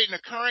negotiating a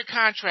current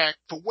contract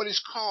for what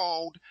is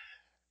called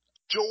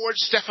George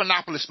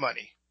Stephanopoulos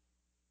money.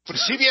 For the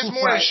CBS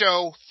Morning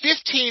Show, $15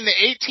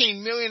 to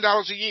 $18 million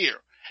a year.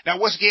 Now,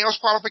 what's Gayle's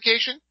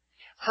qualification?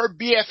 Her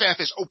BFF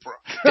is Oprah.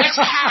 That's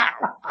how.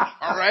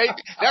 All right?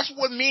 That's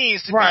what it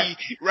means to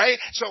be, right?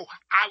 So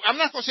I'm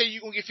not going to say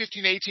you're going to get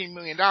 $15 to $18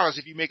 million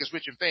if you make us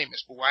rich and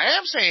famous. But what I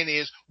am saying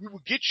is we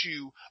will get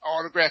you an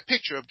autographed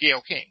picture of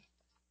Gayle King.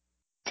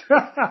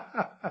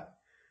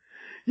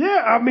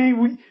 Yeah, I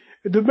mean,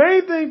 the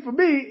main thing for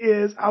me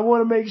is I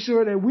want to make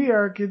sure that we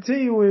are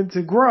continuing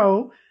to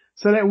grow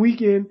so that we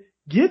can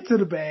get to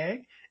the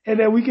bag and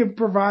that we can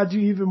provide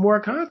you even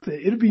more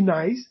content. It'd be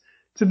nice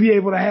to be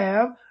able to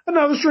have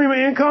another stream of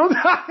income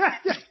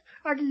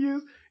I can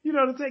use,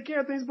 to take care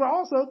of things, but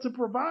also to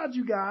provide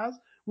you guys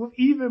with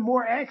even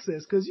more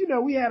access. Cause,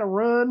 we had a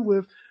run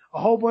with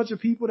a whole bunch of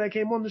people that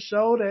came on the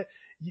show that,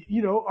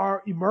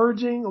 are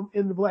emerging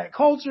in the black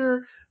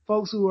culture,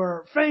 folks who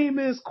are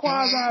famous,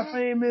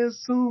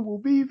 quasi-famous, soon will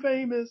be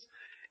famous.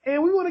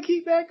 And we want to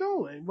keep that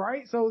going,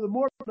 right? So the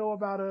more people know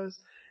about us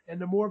and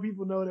the more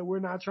people know that we're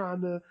not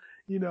trying to,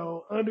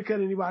 undercut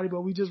anybody,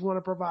 but we just want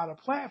to provide a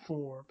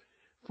platform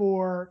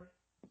for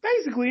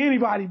basically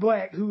anybody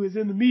black who is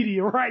in the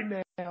media right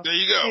now there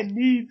you go. and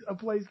needs a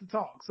place to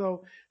talk.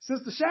 So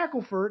Sister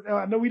Shackelford,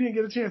 I know we didn't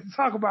get a chance to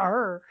talk about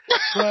her,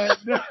 but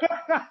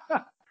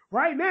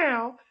right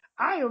now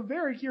I am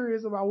very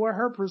curious about what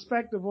her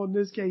perspective on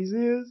this case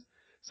is.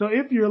 So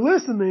if you're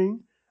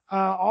listening,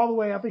 all the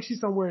way, I think she's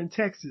somewhere in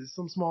Texas,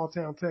 some small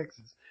town,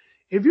 Texas.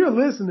 If you're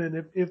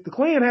listening, if the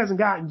Klan hasn't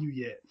gotten you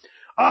yet,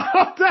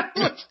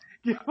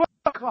 give us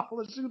a call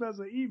or shoot us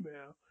an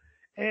email.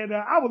 And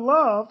I would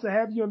love to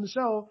have you on the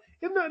show,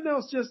 if nothing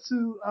else, just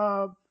to,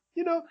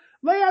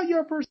 lay out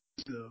your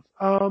perspective.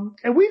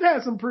 And we've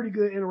had some pretty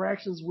good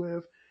interactions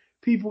with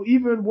people,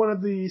 even one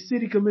of the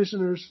city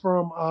commissioners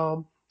from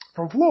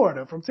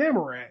Florida, from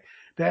Tamarack,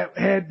 that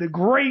had the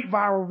great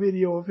viral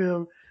video of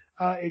him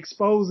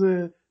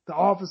exposing the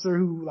officer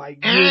who,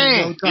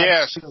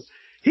 years ago,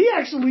 he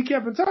actually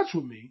kept in touch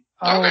with me.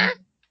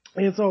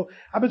 And so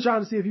I've been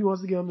trying to see if he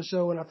wants to get on the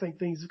show, and I think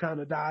things have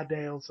kind of died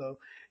down, so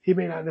he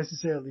may not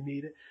necessarily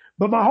need it.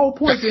 But my whole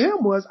point to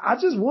him was, I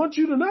just want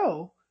you to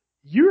know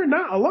you're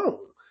not alone.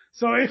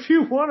 So if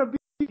you want to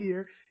be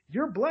here,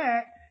 you're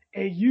black,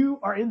 and you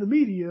are in the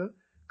media,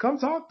 come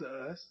talk to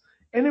us.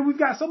 And then we've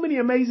got so many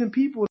amazing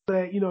people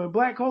that, in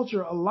black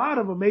culture, a lot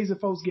of amazing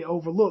folks get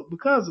overlooked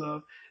because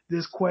of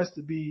this quest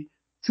to be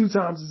 2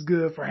 times as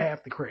good for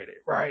half the credit,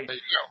 right?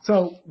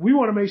 So we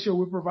want to make sure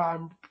we're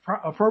providing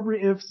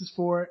appropriate emphasis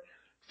for it,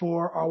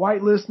 For our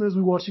white listeners,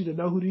 we want you to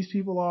know who these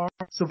people are,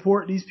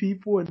 support these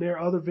people and their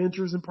other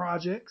ventures and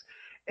projects.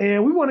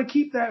 And we want to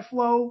keep that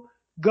flow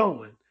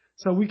going.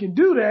 So we can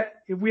do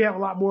that if we have a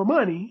lot more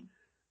money.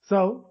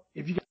 So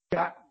if you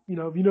got,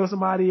 if you know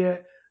somebody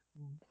at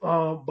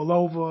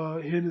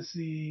Belova,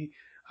 Hennessy,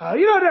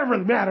 it doesn't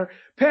really matter.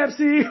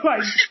 Pepsi,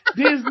 like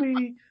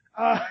Disney,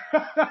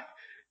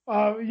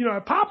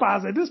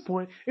 Popeyes at this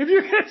point. If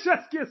you can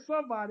just get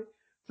somebody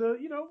to,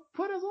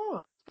 put us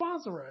on,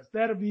 sponsor us,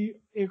 that'd be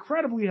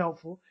incredibly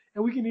helpful.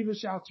 And we can even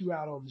shout you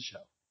out on the show.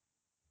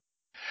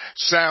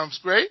 Sounds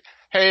great.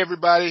 Hey,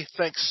 everybody.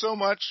 Thanks so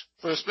much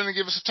for spending,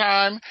 give us a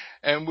time,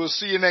 and we'll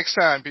see you next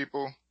time,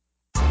 people.